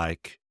something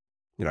like,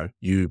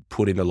 you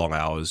put in the long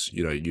hours,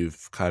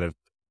 you've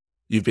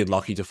been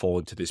lucky to fall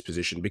into this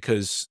position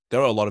because there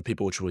are a lot of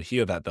people which will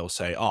hear that they'll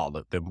say,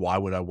 oh, then why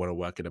would I want to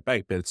work in a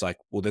bank? But it's like,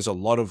 well, there's a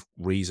lot of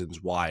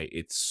reasons why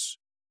it's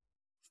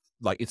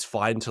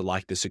fine to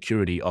like the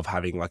security of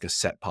having like a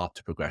set path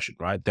to progression,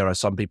 right? There are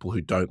some people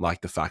who don't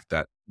like the fact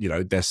that,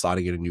 they're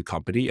starting in a new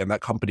company and that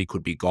company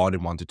could be gone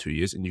in 1 to 2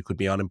 years and you could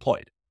be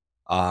unemployed.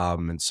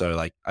 And so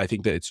like, I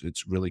think that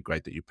it's really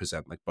great that you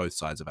present like both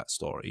sides of that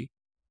story.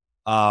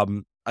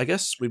 I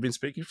guess we've been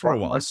speaking for a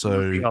while. One thing So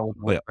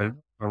yeah.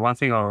 one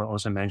thing I'll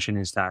also mention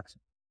is that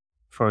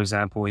for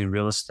example, in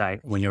real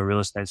estate, when you're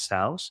real estate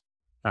sales,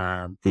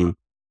 um, Mm,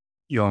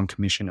 you're on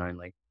commission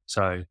only.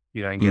 So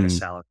you don't get a mm,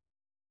 salary.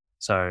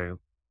 So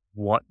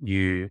what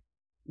you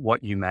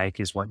what you make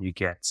is what you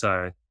get.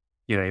 So,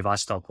 if I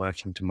stop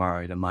working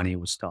tomorrow, the money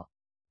will stop.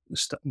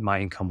 My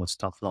income would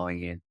stop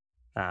flowing in.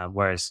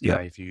 Whereas, yeah.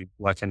 if you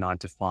work a 9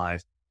 to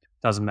 5,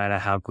 doesn't matter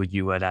how good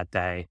you were that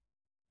day,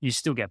 you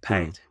still get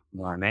Mm, paid. You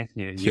know what I mean?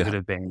 You yeah. could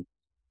have been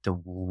the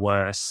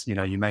worst. You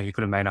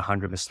could have made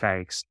 100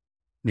 mistakes.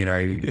 You know,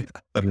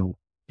 Yeah.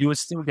 you would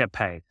still get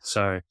paid.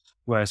 So,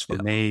 whereas for Yeah.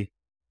 me,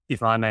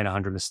 if I made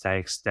 100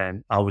 mistakes,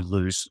 then I would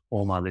lose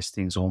all my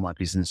listings, all my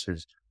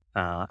businesses,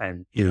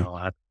 and Mm,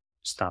 I had to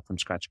start from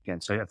scratch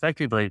again. So,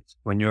 effectively,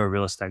 when you're a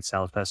real estate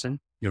salesperson,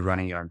 you're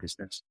running your own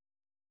business.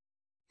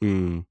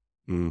 mm,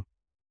 mm.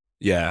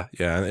 Yeah,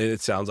 yeah. And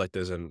it sounds like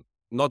there's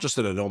not just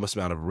an enormous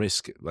amount of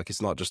risk. Like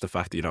it's not just the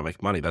fact that you don't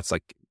make money. That's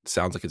like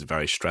sounds like it's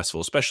very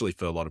stressful, especially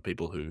for a lot of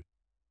people who,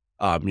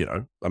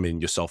 I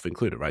mean, yourself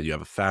included, right? You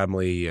have a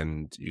family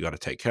and you got to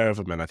take care of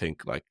them. And I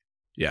think like,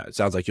 yeah, it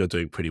sounds like you're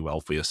doing pretty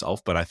well for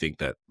yourself. But I think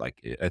that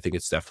I think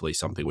it's definitely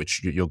something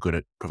which you're good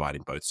at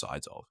providing both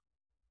sides of.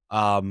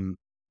 Um,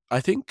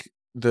 I think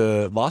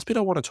the last bit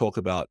I want to talk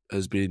about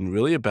has been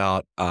really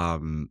about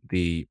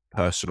the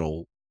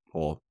personal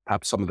or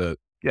perhaps some of the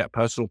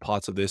personal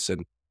parts of this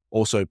and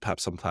also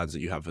perhaps some plans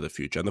that you have for the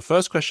future. And the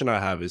first question I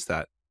have is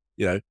that,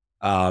 you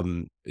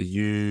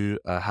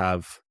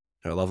have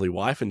a lovely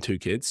wife and two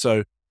kids.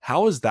 So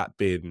how has that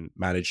been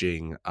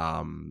managing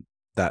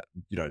that,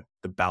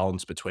 the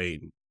balance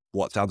between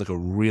what sounds like a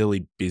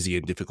really busy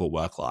and difficult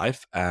work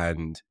life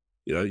and,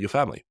 your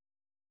family?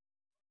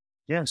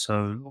 Yeah.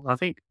 So, I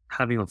think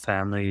having a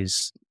family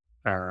is,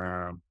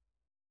 um,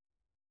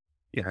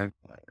 you know,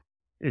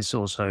 it's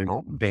also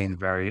been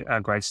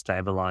a great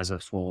stabilizer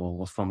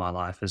for my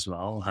life as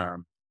well.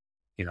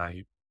 You know,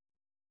 you,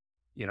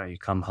 you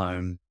come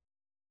home,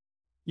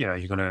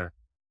 you're gonna,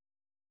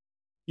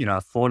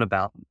 I've thought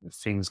about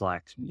things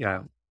like,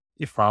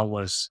 if I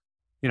was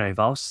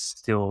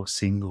still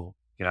single,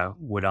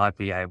 would I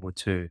be able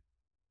to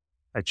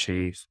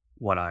achieve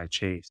what I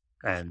achieved?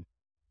 And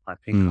I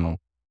think Mm, I'm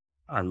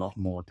a lot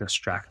more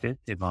distracted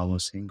if I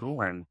was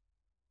single, and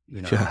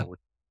I yeah. would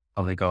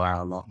probably go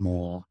out a lot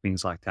more,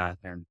 things like that.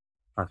 And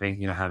I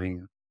think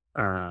having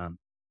um,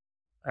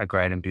 a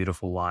great and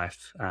beautiful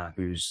wife,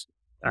 who's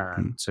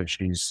Mm, so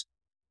she's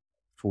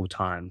full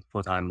time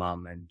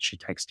mum, and she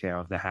takes care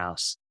of the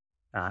house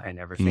and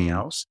everything mm,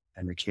 else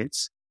and the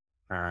kids.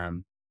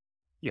 Um,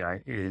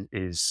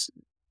 it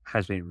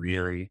has been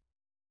really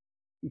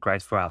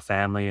great for our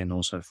family and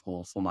also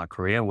for my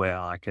career, where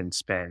I can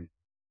spend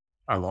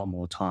a lot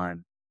more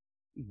time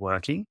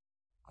working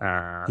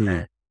mm,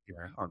 and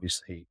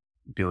obviously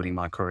building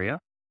my career.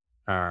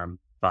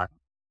 But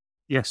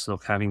yes,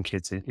 look, having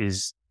kids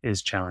is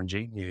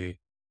challenging.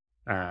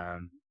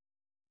 Um,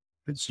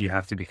 you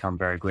have to become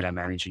very good at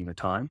managing your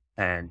time,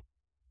 and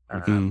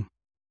mhm, um,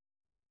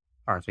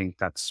 I think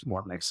that's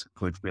what makes a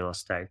good real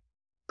estate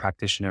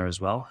practitioner as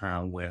well.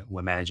 We're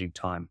managing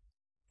time.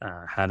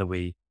 How do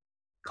we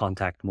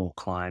contact more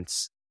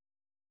clients,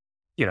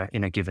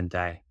 in a given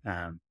day?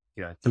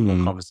 The more mm,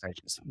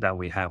 conversations that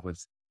we have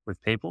with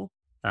people,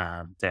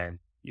 then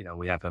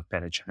we have a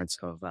better chance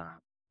of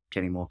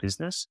getting more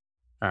business.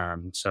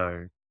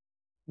 So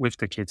with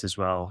the kids as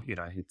well,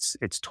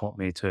 it's taught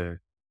me to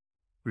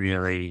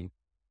really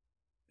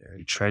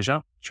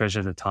treasure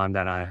the time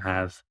that I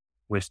have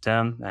with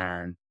them,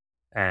 and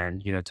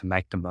to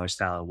make the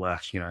most out of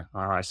work.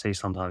 I see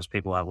sometimes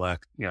people at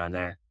work, they're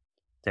there,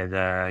 they're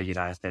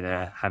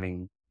there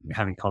having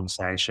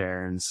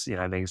conversations,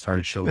 being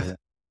social,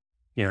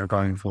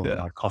 going for yeah,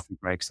 like coffee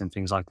breaks and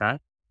things like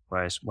that.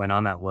 Whereas when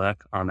I'm at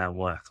work, I'm at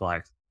work.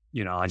 Like,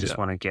 I just yeah,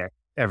 want to get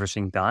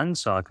everything done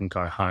so I can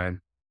go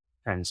home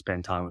and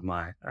spend time with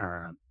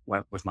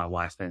my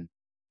wife and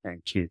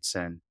kids.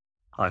 And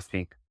I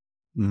think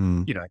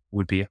mm, it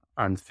would be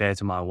unfair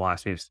to my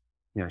wife if,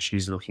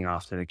 she's looking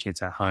after the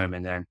kids at home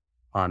and then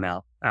I'm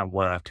out at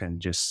work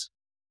and just,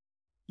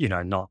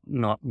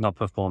 not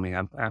performing,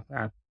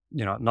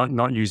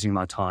 not using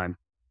my time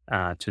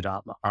to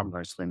the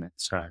utmost limit.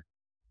 So,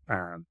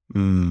 um,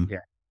 mm, yeah,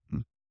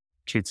 mm,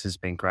 kids has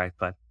been great,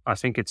 but I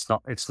think it's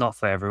not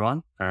for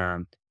everyone.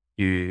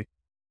 You,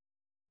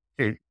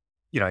 it,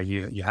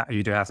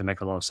 you do have to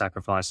make a lot of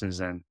sacrifices,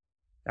 and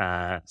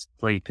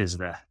sleep is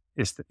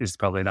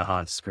probably the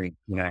hardest thing.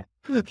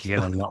 You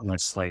get a lot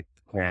less sleep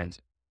and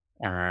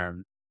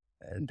um,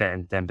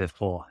 than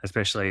before,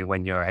 especially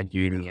when you're at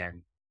uni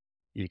and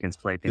you can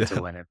sleep into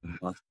yeah, whenever you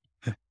want.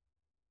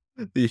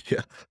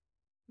 yeah,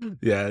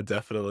 yeah,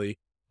 definitely.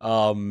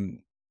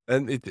 Um,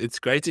 and it's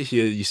great to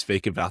hear you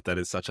speak about that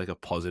in such like a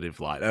positive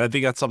light. And I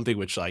think that's something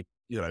which like,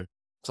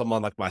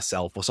 someone like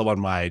myself or someone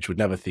my age would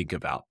never think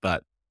about,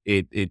 but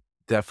it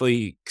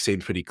definitely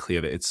seemed pretty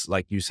clear that it's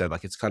like you said,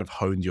 like it's kind of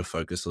honed your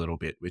focus a little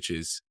bit, which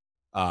is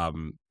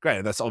great.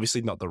 And that's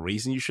obviously not the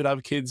reason you should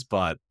have kids,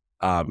 but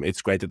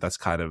it's great that that's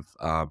kind of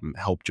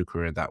helped your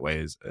career in that way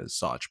as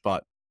such.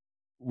 But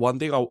one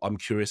thing I'm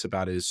curious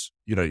about is,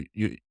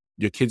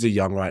 your kids are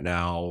young right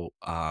now,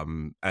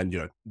 and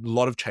a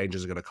lot of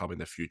changes are going to come in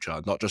the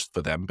future, not just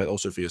for them, but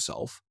also for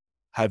yourself.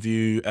 Have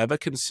you ever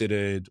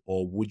considered,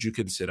 or would you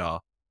consider,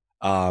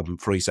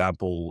 for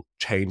example,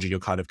 changing your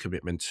kind of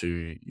commitment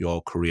to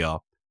your career?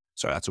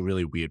 Sorry, that's a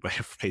really weird way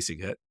of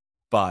phrasing it,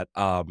 but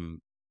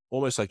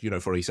almost like,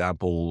 for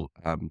example,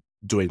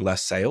 doing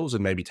less sales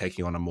and maybe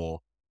taking on a more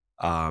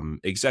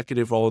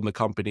executive role in the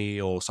company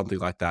or something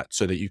like that,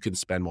 so that you can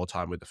spend more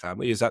time with the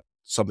family. Is that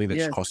something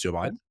that's Yeah, crossed your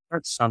that, mind?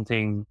 that's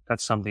something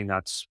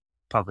that's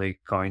probably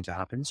going to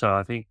happen. So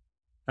I think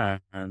I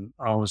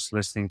was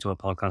listening to a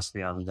podcast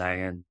the other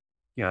day, and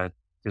you know,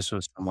 this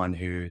was someone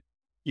who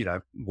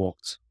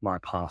walked my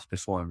path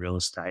before in real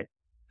estate,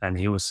 and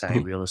he was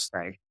saying Mhm. real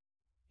estate,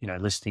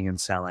 listing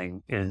and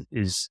selling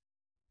is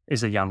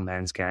a young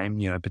man's game.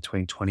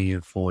 Between 20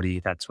 and 40,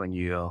 that's when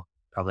you're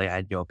probably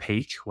at your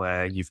peak,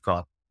 where you've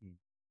got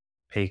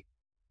peak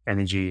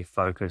energy,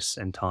 focus,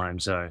 and time.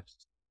 So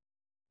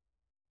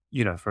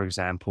for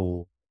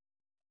example,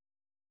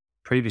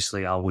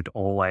 previously I would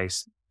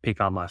always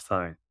pick up my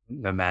phone,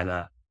 no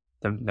matter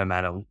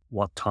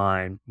what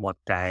time, what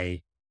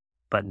day.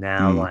 But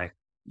now, Mm, like,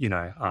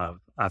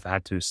 I've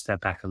had to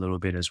step back a little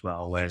bit as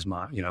well. Whereas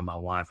my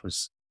wife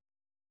was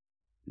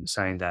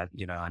saying that,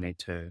 I need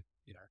to,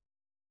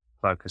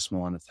 focus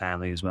more on the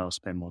family as well,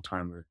 spend more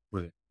time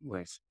with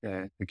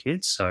the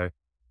kids. So,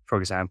 for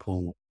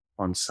example,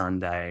 on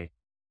Sunday,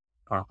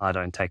 I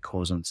don't take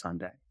calls on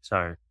Sunday.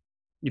 So,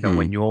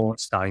 when mm, you're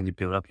starting to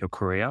build up your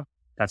career,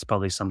 that's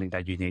probably something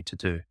that you need to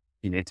do.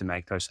 You need to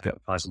make those yeah,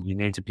 sacrifices. You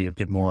need to be a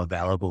bit more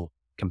available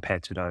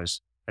compared to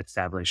those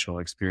established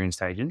or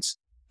experienced agents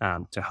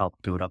to help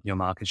build up your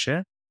market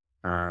share.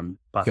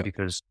 But yeah,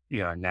 because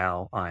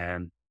now I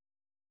am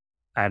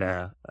at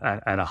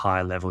a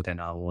higher level than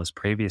I was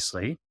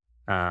previously,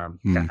 that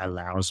mm,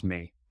 allows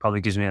me,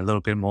 probably gives me a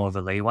little bit more of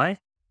a leeway,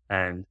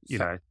 and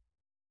yeah,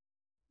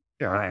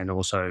 and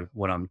also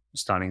what I'm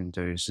starting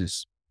to do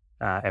is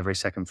every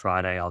second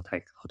Friday I'll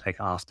take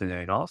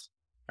afternoon off,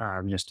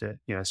 just to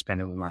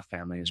spend it with my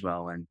family as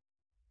well, and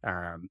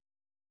um,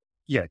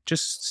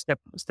 just step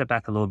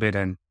back a little bit.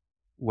 And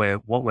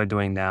what we're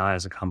doing now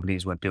as a company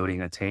is we're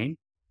building a team.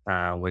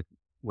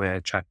 We're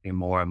attracting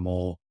more and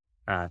more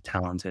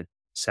talented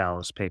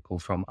salespeople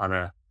from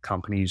other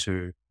companies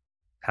who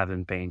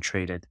haven't been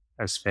treated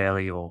as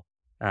fairly, or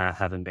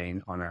haven't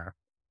been on a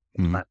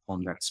mm,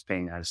 platform that's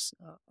been as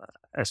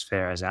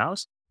fair as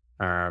ours.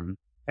 Um,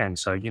 and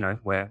so,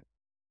 where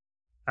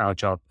our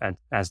job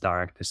as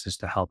directors is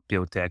to help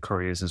build their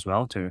careers as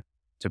well, to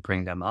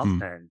bring them up.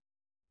 mm, And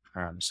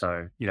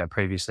so,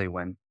 previously,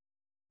 when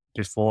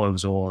before it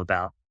was all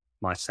about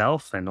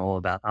myself and all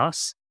about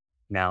us,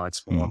 now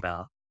it's more mm,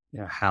 about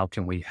how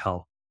can we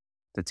help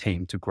the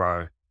team to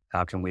grow?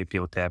 How can we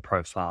build their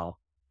profile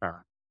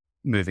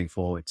moving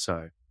forward?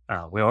 So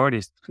we're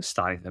already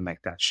starting to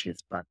make that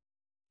shift, but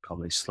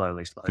probably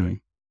slowly, mm.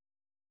 slowly.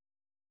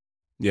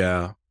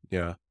 Yeah,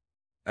 yeah.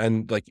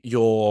 And like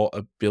your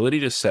ability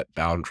to set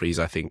boundaries,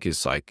 I think,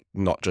 is like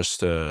not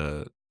just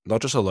a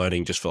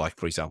learning just for, like,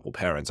 for example,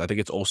 parents. I think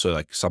it's also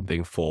like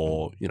something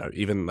for,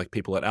 even like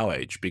people at our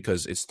age,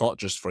 because it's not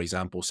just, for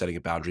example, setting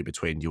a boundary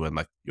between you and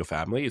like your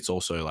family. It's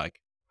also like,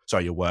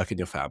 sorry, your work and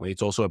your family.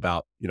 It's also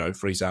about,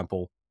 for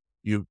example,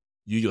 you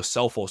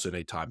yourself also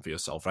need time for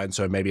yourself, right? And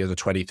so maybe as a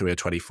 23 or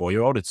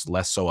 24-year-old, it's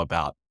less so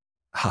about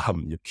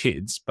your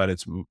kids, but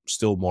it's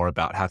still more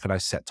about how can I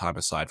set time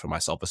aside for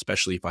myself,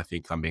 especially if I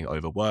think I'm being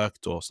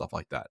overworked or stuff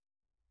like that.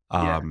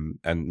 Yeah,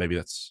 And maybe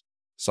that's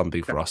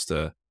something that, for us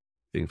to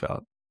think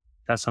about.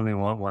 that's something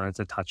I wanted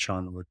to touch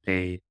on would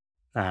be,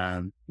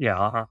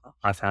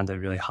 I found it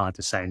really hard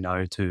to say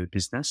no to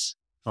business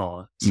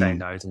or say Mm,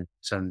 no to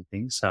certain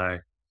things. So,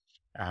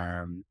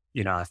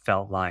 I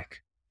felt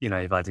like,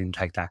 if I didn't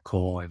take that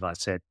call, if I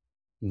said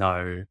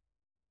no,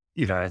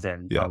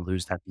 then yeah. I'll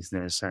lose that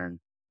business and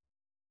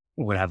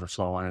would have a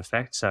flow on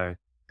effect. So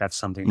that's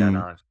something that Mm,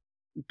 I've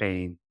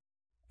been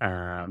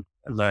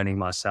learning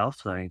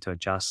myself, learning to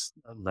adjust,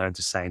 learn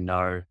to say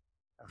no,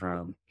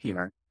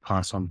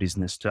 pass on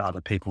business to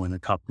other people in the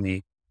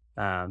company,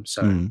 so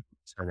mm,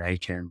 they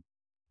can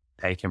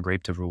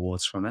reap the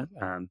rewards from it.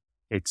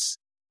 It's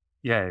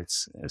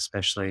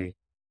especially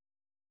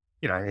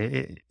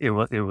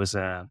it was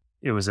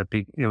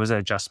an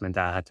adjustment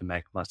that I had to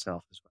make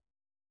myself as well.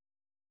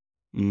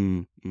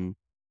 mm.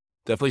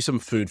 Definitely some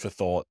food for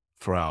thought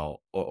for our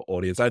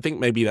audience. I think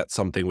maybe that's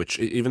something which,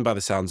 even by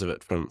the sounds of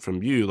it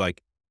from you,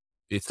 like,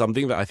 it's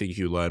something that I think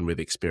you learn with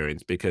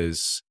experience,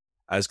 because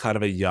as kind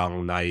of a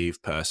young,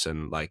 naive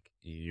person, like,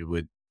 you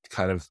would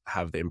kind of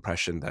have the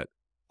impression that,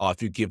 oh,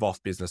 if you give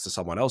off business to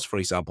someone else, for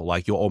example,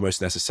 like, you're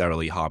almost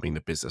necessarily harming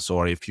the business.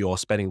 Or if you're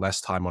spending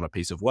less time on a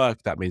piece of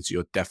work, that means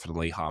you're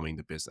definitely harming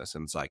the business.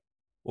 And it's like,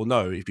 well,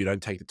 no, if you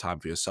don't take the time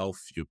for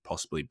yourself, you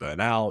possibly burn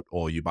out,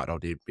 or you might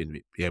not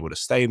even be able to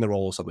stay in the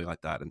role or something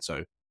like that. And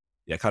so,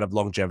 yeah, kind of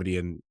longevity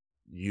and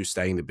you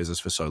staying in the business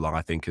for so long,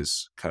 I think,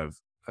 is kind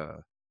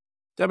of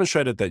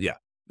demonstrated that, yeah,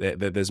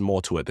 there's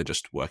more to it than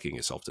just working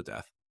yourself to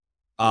death.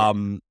 Yeah.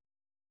 Um,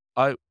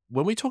 I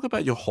when we talk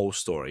about your whole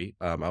story,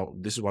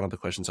 this is one of the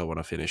questions I want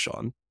to finish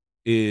on.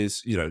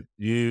 Is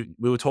we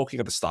were talking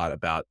at the start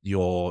about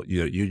your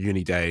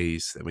uni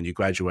days and when you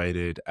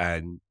graduated,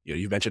 and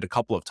you mentioned a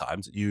couple of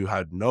times you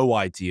had no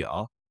idea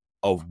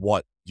of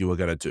what you were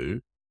going to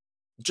do.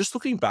 Just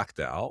looking back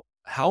now,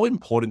 how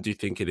important do you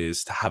think it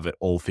is to have it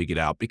all figured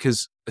out?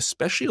 Because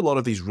especially a lot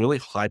of these really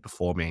high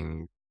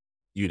performing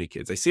uni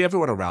kids, they see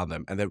everyone around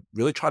them and they're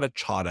really trying to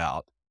chart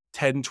out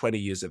 10, 20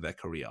 years of their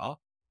career.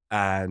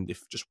 And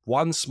if just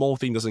one small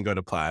thing doesn't go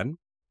to plan,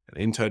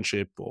 an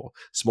internship or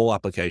small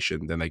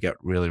application, then they get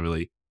really,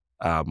 really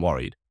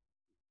worried.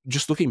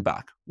 Just looking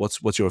back,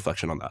 what's your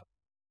reflection on that?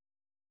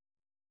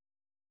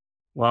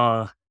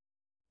 Well,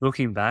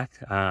 looking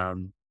back,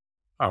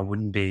 I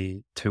wouldn't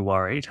be too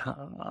worried.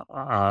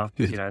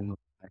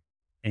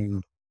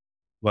 It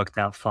worked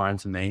out fine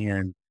for me.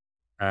 And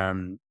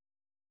um,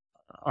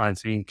 I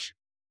think,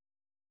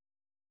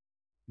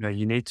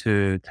 you need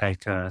to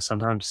take,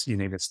 sometimes you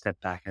need to step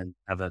back and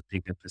have a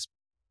bigger perspective.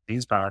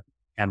 Things, but it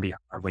can be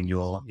hard when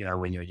you're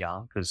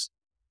young, because,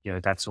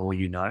 that's all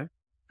you know.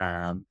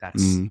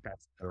 Mm,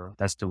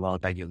 That's the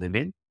world that you live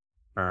in.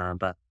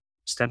 But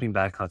stepping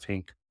back, I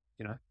think,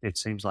 it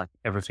seems like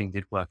everything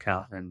did work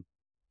out. And,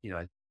 you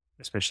know,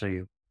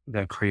 especially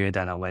the career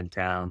that I went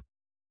down,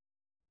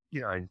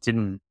 it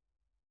didn't,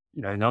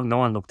 no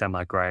one looked at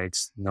my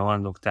grades. No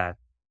one looked at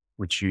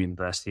which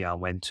university I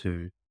went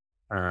to.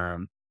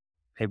 Um,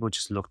 People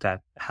just looked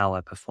at how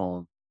I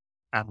performed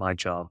at my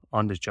job,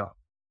 on the job.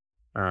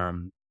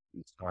 Um,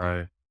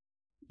 so,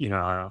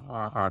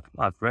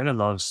 I've read a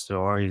lot of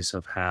stories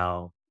of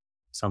how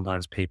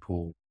sometimes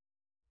people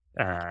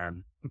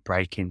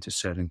break into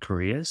certain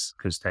careers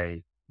because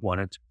they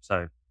wanted to.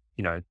 So,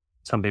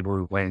 some people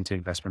who went into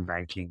investment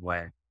banking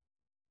where,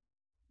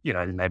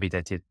 maybe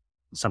they did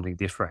something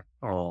different,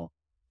 or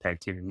they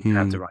didn't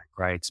have the mm, right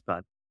grades,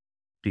 but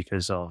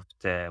because of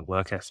their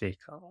work ethic,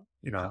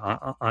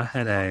 I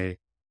had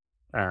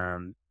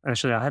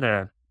actually I had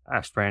a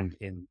friend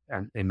in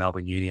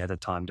Melbourne Uni at the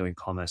time doing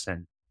commerce,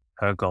 and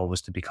her goal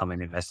was to become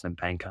an investment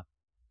banker,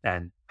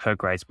 and her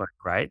grades weren't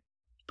great,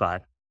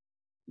 but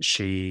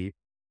she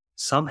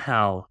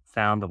somehow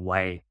found a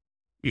way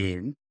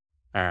in,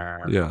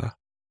 um, yeah.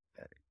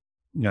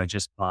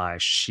 just by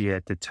sheer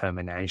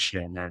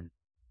determination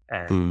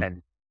Mm,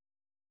 and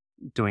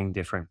doing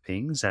different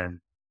things. And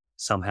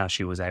somehow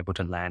she was able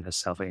to land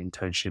herself an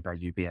internship at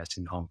UBS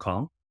in Hong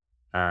Kong.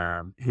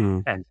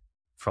 mm, And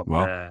from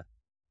wow. there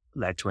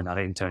led to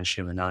another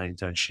internship.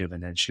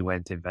 And then she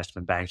went to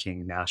investment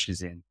banking. Now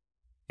she's in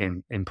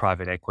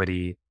private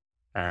equity.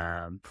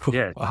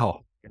 Yeah,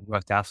 Wow. it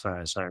worked out for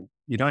her. So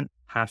you don't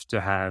have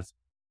to have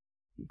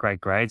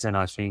great grades. And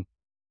I think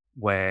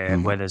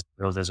Mm, where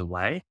there's a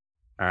way.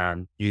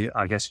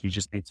 I guess you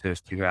just need to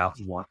figure out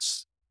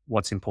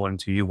what's important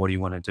to you. What do you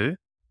want to do?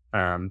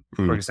 For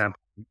mm, example,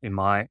 in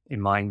my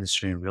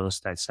industry in real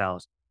estate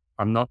sales,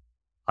 I'm not.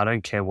 I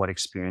don't care what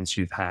experience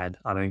you've had.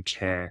 I don't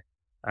care,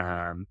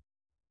 um,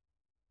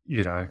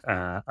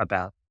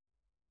 about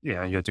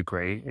your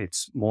degree.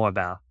 It's more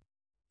about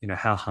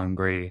how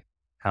hungry,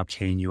 how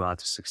keen you are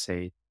to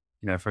succeed.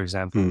 For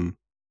example, mm,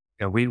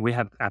 we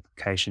have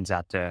applications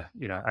out there,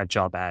 a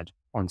job ad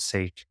on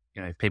Seek,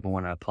 if people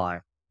want to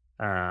apply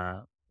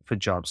uh, for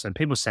jobs, and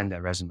people send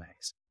their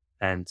resumes,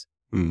 and,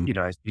 mm,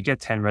 you get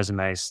 10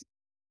 resumes,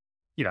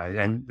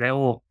 and they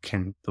all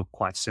can look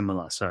quite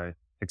similar. So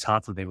it's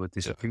hard for people to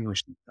yeah.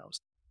 distinguish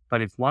themselves.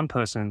 But if one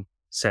person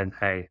said,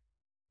 "Hey,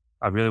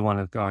 I really want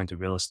to go into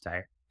real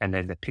estate," and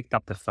then they picked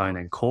up the phone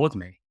and called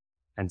me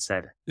and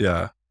said,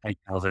 Yeah. "Hey,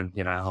 Calvin,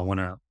 I want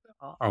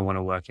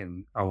to work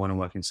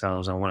in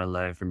sales. I want to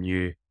learn from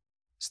you,"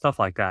 stuff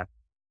like that.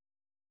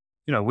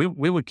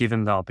 We would give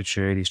them the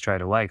opportunity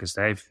straight away because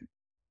they've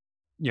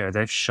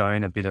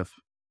shown a bit of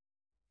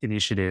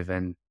initiative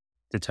and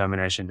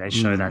determination. They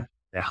show Mm, that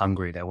they're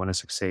hungry. They want to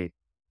succeed.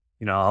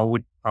 I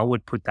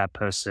would put that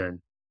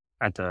person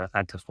at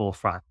the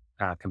forefront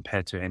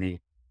compared to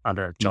any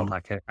other job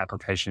mm,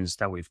 applications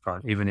that we've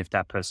got, even if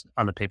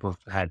other people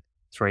have had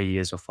 3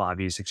 years or 5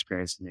 years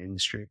experience in the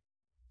industry.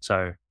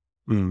 So,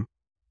 mm.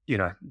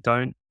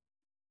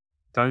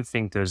 don't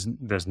think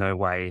there's no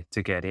way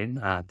to get in.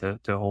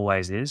 There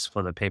always is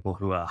for the people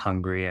who are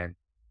hungry and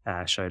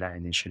show that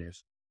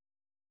initiative.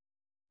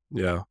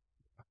 Yeah.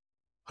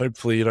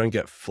 Hopefully you don't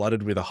get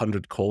flooded with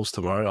 100 calls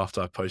tomorrow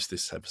after I post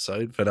this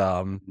episode. But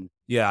Mm.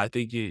 yeah, I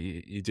think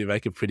you do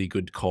make a pretty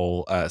good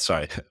call.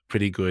 Sorry,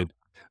 pretty good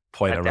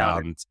point I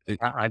doubt it. around it.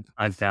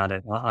 I doubt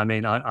it. I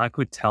mean, I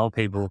could tell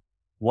people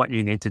what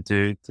you need to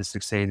do to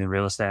succeed in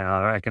real estate. And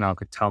I reckon I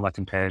could tell my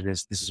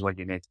competitors this is what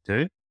you need to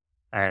do,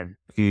 and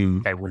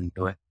Mm, they wouldn't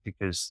do it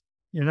because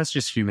that's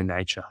just human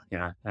nature.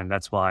 And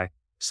that's why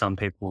some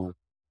people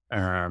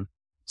um,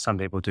 some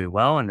people do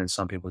well, and then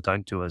some people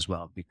don't do as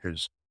well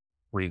because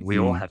we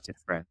all mm, have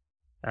different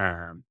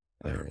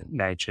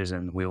natures,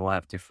 and we all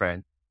have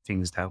different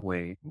things that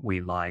we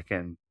like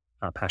and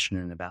are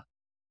passionate about.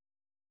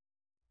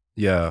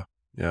 yeah,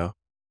 yeah,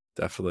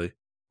 definitely.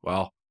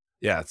 Wow.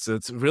 Yeah,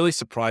 it's really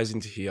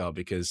surprising to hear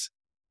because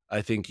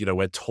I think,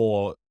 we're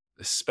taught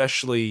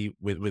especially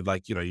with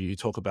like, you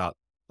talk about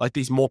like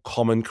these more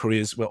common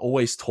careers, we're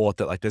always taught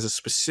that like there's a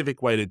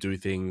specific way to do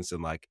things,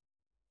 and like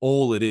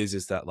all it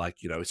is that like,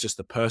 it's just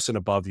the person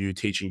above you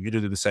teaching you to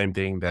do the same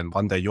thing. Then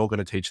one day you're going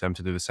to teach them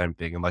to do the same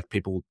thing. And like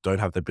people don't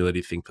have the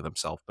ability to think for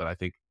themselves. But I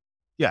think,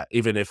 yeah,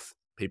 even if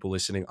people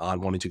listening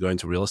aren't wanting to go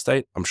into real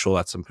estate, I'm sure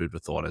that's some food for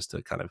thought as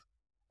to kind of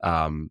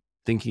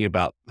thinking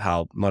about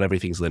how not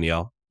everything's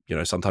linear.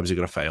 Sometimes you're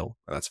going to fail,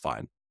 and that's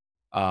fine.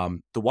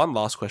 The one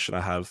last question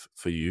I have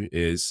for you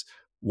is,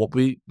 what would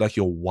be like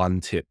your one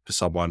tip for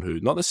someone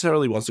who not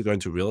necessarily wants to go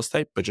into real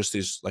estate, but just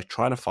is like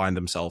trying to find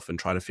themselves and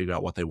trying to figure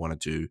out what they want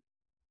to do?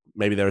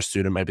 Maybe they're a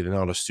student, maybe they're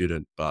not a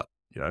student, but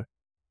they're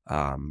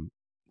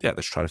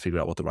just trying to figure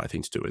out what the right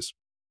thing to do is.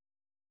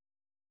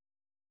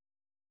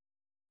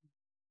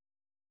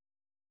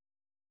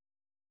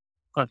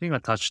 I think I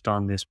touched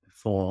on this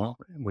before,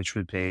 which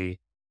would be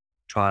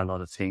try a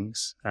lot of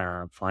things,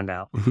 find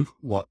out Mhm.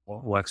 what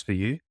works for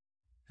you.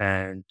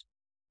 And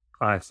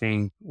I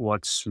think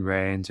what's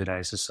rare in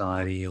today's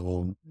society,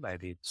 or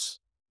maybe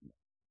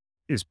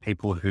is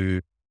people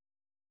who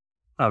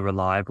are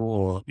reliable,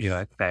 or,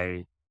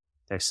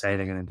 they say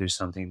they're going to do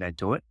something, they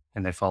do it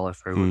and they follow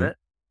through with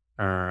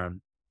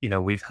Mm. it.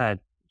 We've had,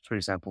 for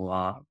example,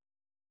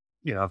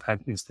 I've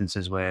had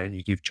instances where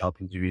you give job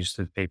interviews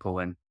to people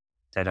and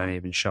they don't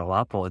even show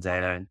up, or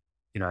they don't,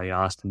 you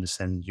ask them to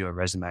send you a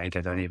resume,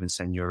 they don't even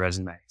send you a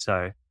resume.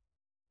 So,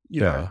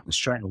 Yeah.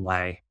 straight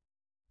away,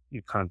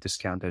 you kind of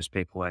discount those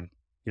people. And,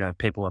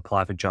 people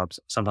apply for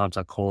jobs. Sometimes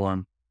I call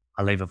them,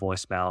 I leave a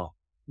voicemail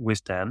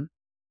with them,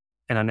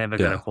 and I'm never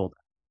going to Yeah. call them.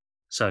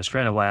 So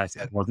straight away I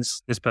said, well,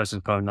 this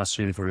person's probably not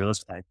suited for real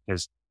estate,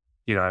 because,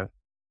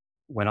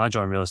 when I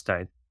joined real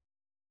estate,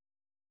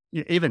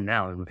 even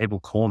now, when people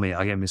call me,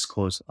 I get missed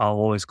calls. I'll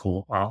always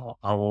call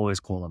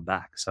them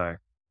back. So,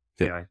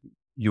 you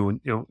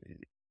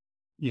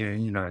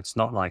Yeah. know, it's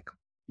not like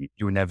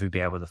you will never be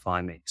able to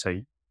find me.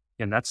 So,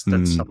 and that's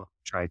Mm. some of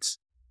the traits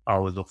I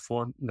would look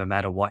for, no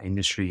matter what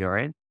industry you're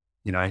in.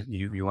 You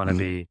want to Mm.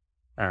 be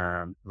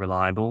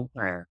reliable,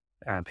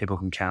 people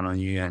can count on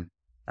you, and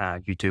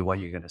you do what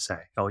you're going to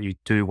say, or you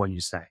do what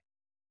you say.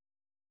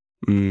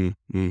 Mm.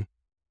 Mm.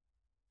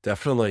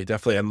 Definitely.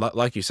 And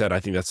like you said, I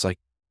think that's like,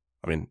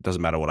 I mean, it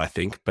doesn't matter what I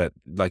think, but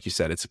like you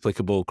said, it's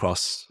applicable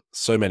across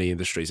so many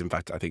industries. In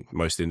fact, I think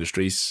most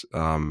industries,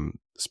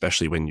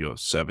 especially when you're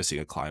servicing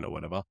a client or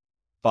whatever.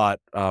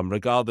 But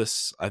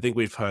regardless, I think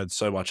we've heard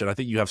so much, and I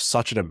think you have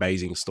such an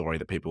amazing story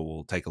that people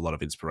will take a lot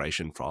of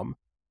inspiration from.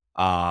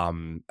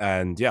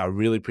 And yeah, I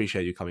really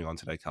appreciate you coming on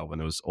today, Calvin.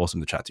 It was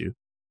awesome to chat to you.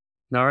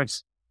 No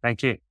worries.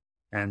 Thank you.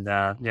 And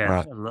All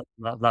right.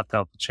 love the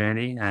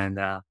opportunity, and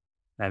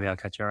maybe I'll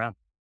catch you around.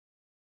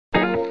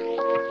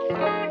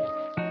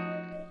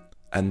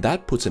 And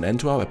that puts an end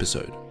to our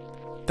episode.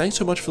 Thanks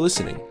so much for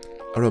listening.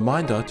 A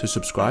reminder to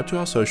subscribe to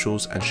our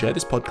socials and share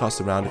this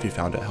podcast around if you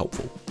found it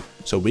helpful,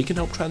 so we can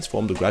help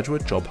transform the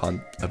graduate job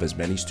hunt of as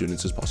many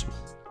students as possible.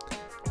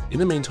 In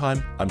the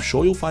meantime, I'm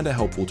sure you'll find it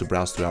helpful to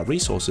browse through our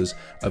resources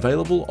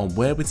available on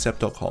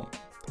wherewithsep.com.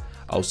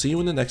 I'll see you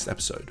in the next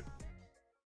episode.